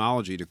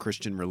cosmology to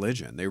Christian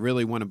religion. They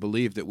really want to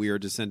believe that we are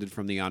descended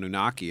from the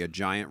Anunnaki, a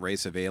giant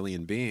race of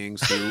alien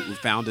beings who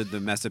founded the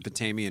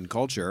Mesopotamian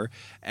culture.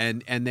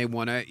 And they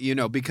want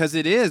to, because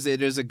it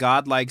is a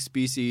godlike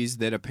species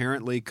that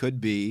apparently could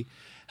be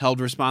held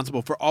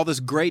responsible for all this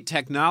great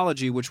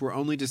technology, which we're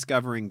only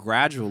discovering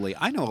gradually.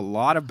 I know a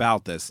lot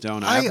about this,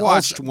 don't I? I've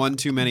watched one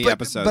too many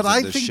episodes of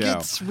this show. But I think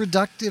it's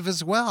reductive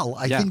as well.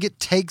 I think it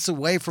takes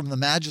away from the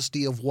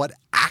majesty of what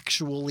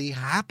actually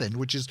happened,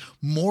 which is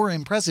more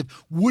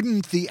impressive.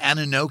 Wouldn't the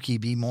Anunnaki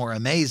be more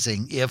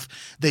amazing if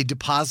they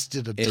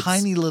deposited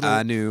tiny little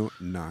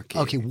Anunnaki.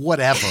 Okay,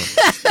 whatever.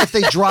 If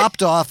they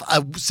dropped off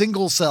a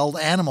single-celled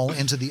animal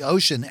into the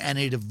ocean and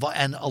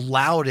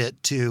allowed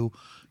it to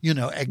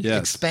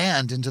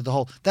expand into the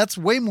whole. That's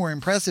way more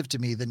impressive to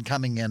me than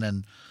coming in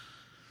and,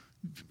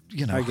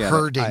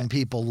 herding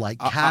people like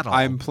cattle.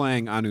 I'm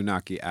playing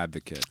Anunnaki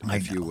advocate,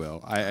 if you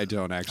will. I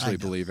don't actually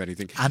believe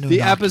anything. Anunnaki.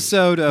 The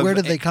episode of... Where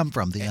did they come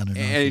from, the Anunnaki?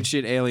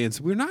 Ancient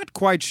aliens. We're not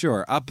quite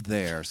sure. Up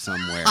there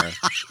somewhere.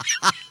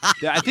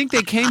 I think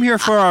they came here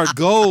for our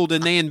gold,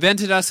 and they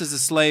invented us as a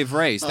slave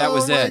race. That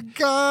was it.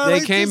 God, they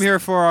came here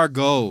for our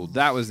gold.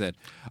 That was it.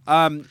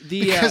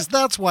 Because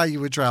that's why you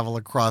would travel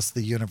across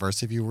the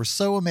universe. If you were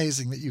so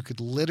amazing that you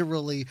could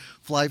literally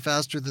fly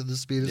faster than the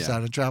speed of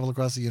sound and travel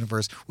across the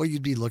universe, what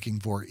you'd be looking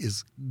for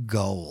is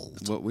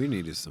gold. What we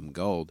need is some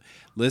gold.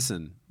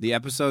 Listen, the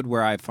episode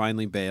where I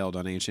finally bailed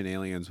on Ancient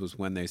Aliens was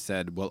when they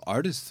said, well,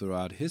 artists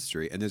throughout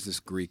history, and there's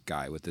this Greek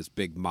guy with this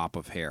big mop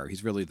of hair.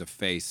 He's really the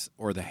face,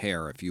 or the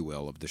hair, if you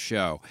will, of the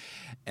show.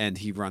 And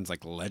he runs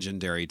like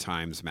Legendary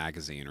Times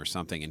magazine or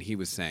something, and he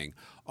was saying,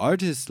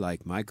 artists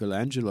like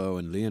Michelangelo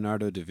and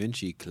Leonardo da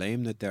Vinci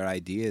claim that their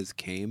ideas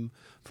came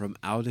from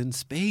out in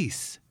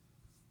space.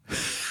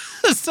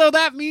 So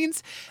that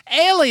means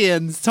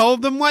aliens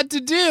told them what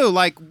to do.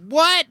 Like,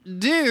 what,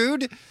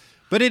 dude?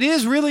 But it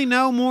is really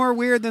no more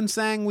weird than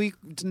saying we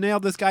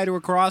nailed this guy to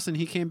a cross and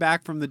he came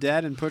back from the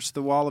dead and pushed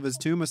the wall of his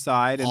tomb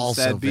aside and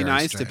also said, be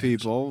nice strange. to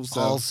people.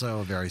 So, also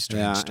a very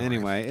strange story.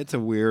 Anyway, it's a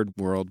weird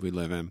world we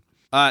live in.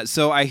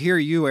 So I hear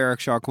you,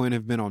 Eric Shaw Quinn,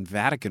 have been on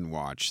Vatican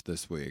Watch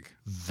this week.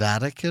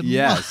 Vatican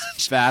Yes,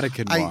 Watch?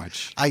 Vatican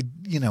Watch.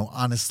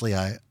 Honestly,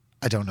 I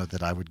don't know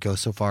that I would go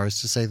so far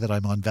as to say that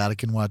I'm on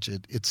Vatican Watch.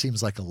 It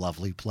seems like a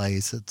lovely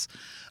place. It's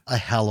a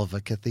hell of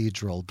a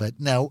cathedral. But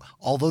no,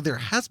 although there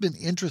has been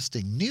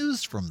interesting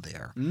news from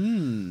there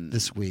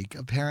this week,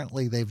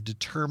 apparently they've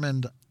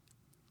determined,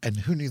 and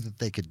who knew that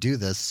they could do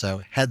this,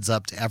 so heads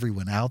up to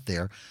everyone out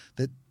there,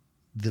 that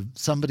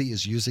somebody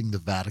is using the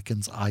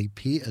Vatican's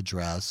IP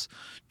address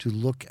to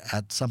look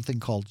at something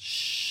called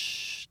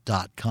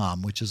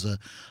shh.com, which is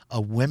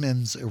a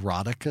women's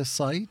erotica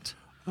site.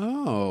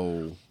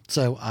 Oh.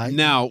 So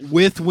now,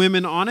 with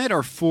women on it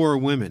or for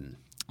women?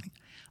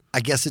 I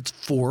guess it's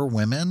for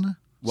women.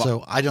 Well,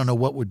 so I don't know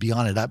what would be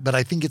on it, but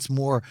I think it's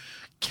more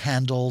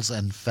candles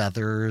and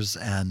feathers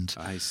and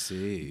I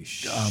see,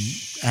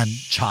 and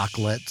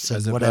chocolates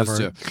and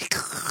whatever.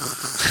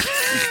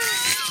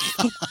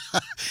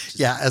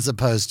 Yeah, as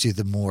opposed to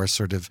the more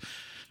sort of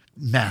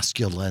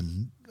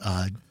masculine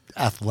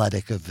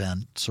athletic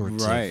event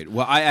sorts right. of.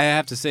 Well, I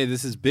have to say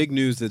this is big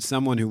news that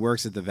someone who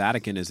works at the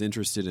Vatican is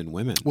interested in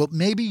women. Well,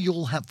 maybe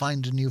you'll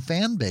find a new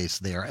fan base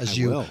there as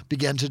you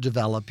begin to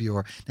develop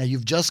your. Now,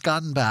 you've just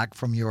gotten back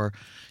from your.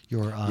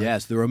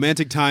 Yes, the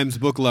Romantic Times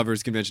Book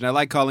Lovers Convention. I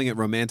like calling it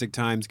Romantic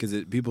Times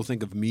because people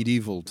think of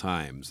medieval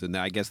times, and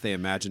I guess they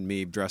imagine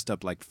me dressed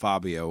up like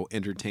Fabio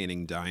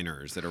entertaining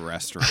diners at a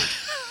restaurant.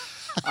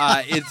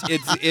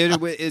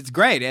 It's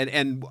great,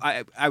 and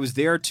I was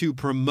there to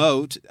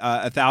promote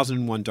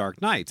 1001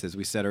 Dark Nights, as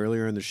we said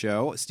earlier in the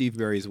show. Steve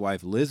Berry's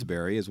wife Liz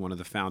Berry is one of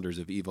the founders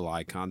of Evil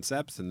Eye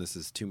Concepts, and this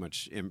is too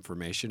much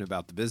information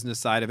about the business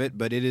side of it,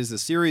 but it is a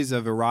series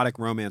of erotic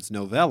romance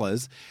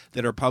novellas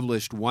that are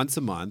published once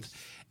a month.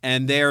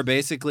 And they are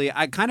basically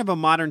kind of a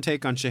modern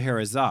take on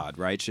Scheherazade,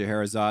 right?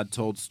 Scheherazade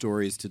told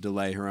stories to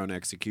delay her own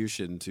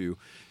execution to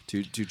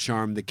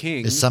charm the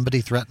king. Is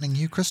somebody threatening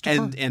you,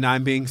 Christopher? And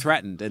I'm being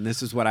threatened, and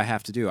this is what I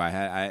have to do.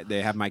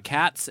 They have my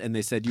cats, and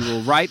they said, you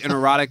will write an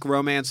erotic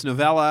romance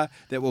novella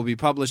that will be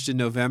published in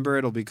November.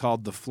 It'll be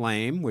called The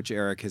Flame, which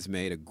Eric has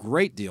made a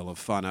great deal of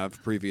fun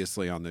of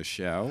previously on this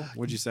show.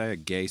 What'd you say? A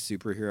gay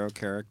superhero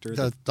character?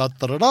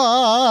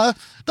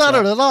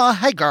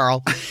 Hey,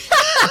 girl.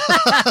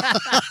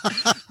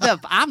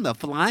 I'm the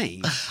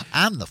flame.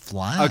 I'm the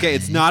flame. Okay,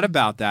 it's not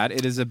about that.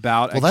 It is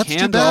about a that's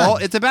candle. too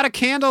bad. It's about a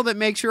candle that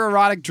makes your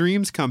erotic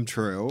dreams come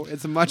true.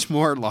 It's a much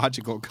more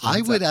logical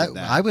concept.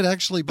 I would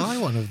actually buy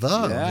one of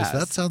those. Yes.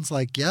 That sounds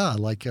like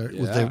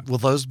will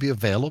those be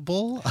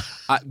available?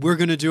 We're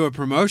going to do a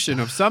promotion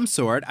of some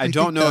sort. I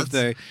don't know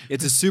if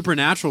it's a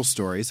supernatural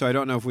story, so I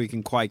don't know if we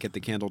can quite get the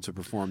candle to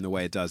perform the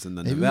way it does in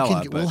the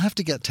novella. We'll have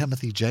to get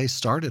Timothy J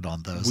started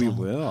on those.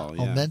 Will.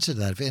 I'll mention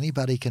that if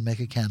anybody can make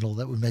a candle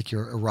that would make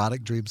your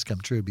erotic dreams come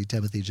true, it'd be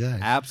Timothy J.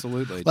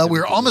 Absolutely. Well,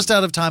 we're almost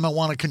out of time. I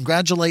want to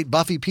congratulate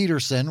Buffy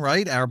Peterson,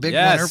 right? Our big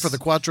winner for the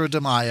Quattro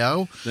de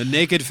Mayo. The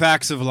Naked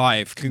Facts of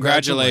Life.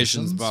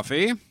 Congratulations,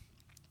 Buffy.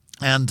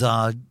 And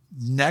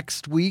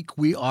next week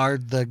we are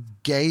the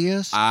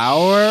gayest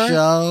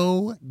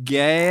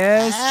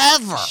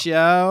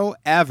show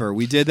ever.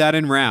 We did that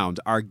in round.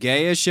 Our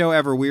gayest show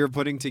ever we are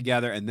putting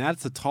together, and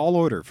that's a tall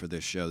order for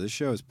this show. This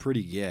show is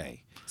pretty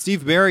gay.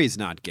 Steve Berry's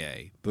not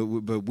gay, but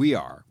we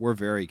are. We're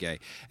very gay.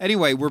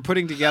 Anyway, we're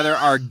putting together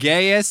our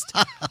gayest.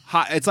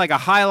 It's like a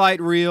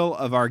highlight reel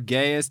of our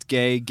gayest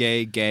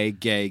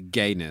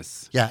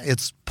gayness. Yeah,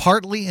 it's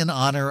partly in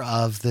honor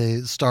of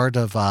the start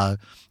of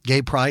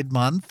Gay Pride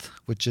Month,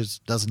 which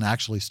doesn't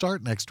actually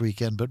start next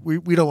weekend, but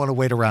we don't want to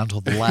wait around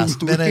till the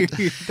last minute.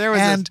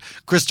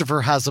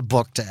 Christopher has a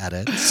book to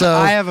edit. So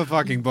I have a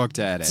fucking book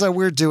to edit. So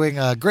we're doing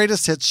a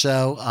greatest hits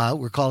show.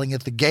 We're calling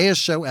it the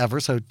gayest show ever.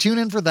 So tune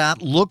in for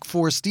that. Look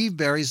for Steve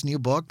Berry's new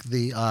book,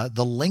 The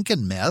the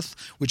Lincoln Myth,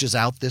 which is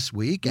out this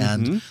week,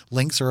 and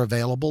links are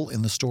available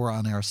in the Store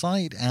On Air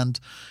site. And,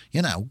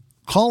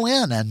 call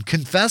in and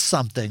confess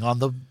something on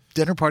the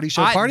Dinner Party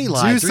Show party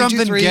line. Do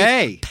something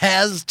gay.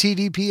 PEZ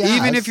TDPS.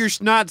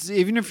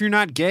 Even if you're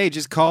not gay,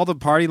 just call the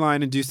party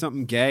line and do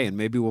something gay, and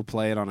maybe we'll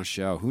play it on a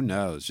show. Who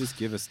knows? Just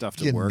give us stuff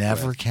to work with. You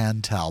never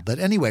can tell. But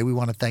anyway, we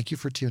want to thank you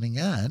for tuning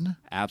in.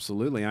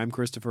 Absolutely. I'm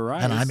Christopher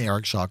Rice. And I'm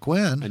Eric Shaw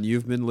Quinn. And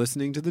you've been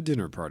listening to The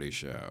Dinner Party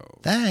Show.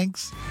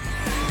 Thanks.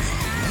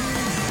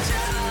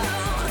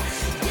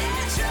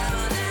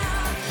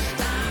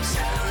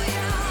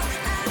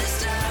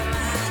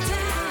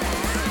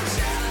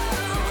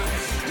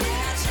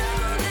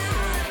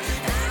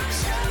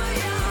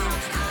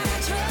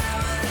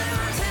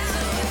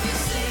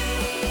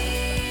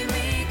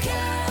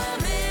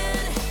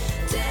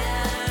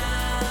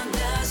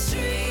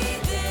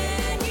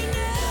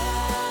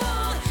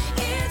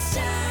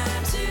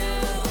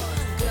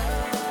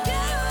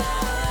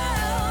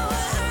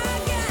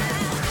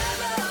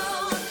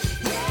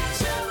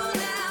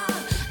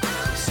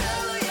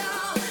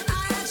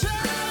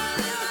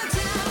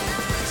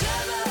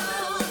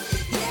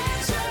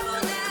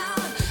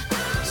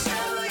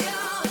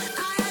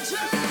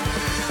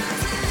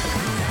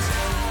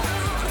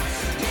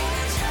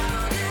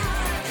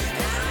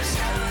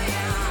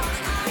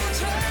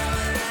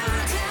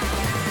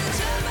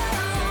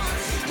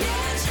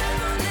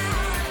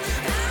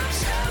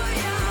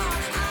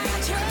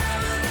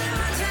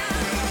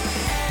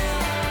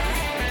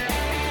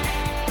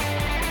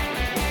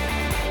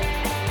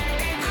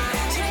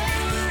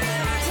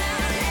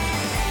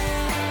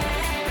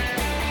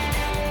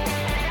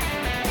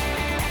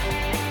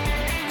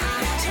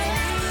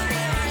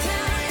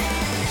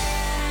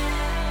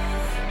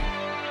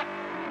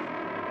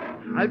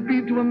 I've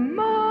been to a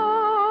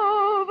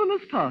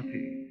marvelous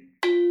party.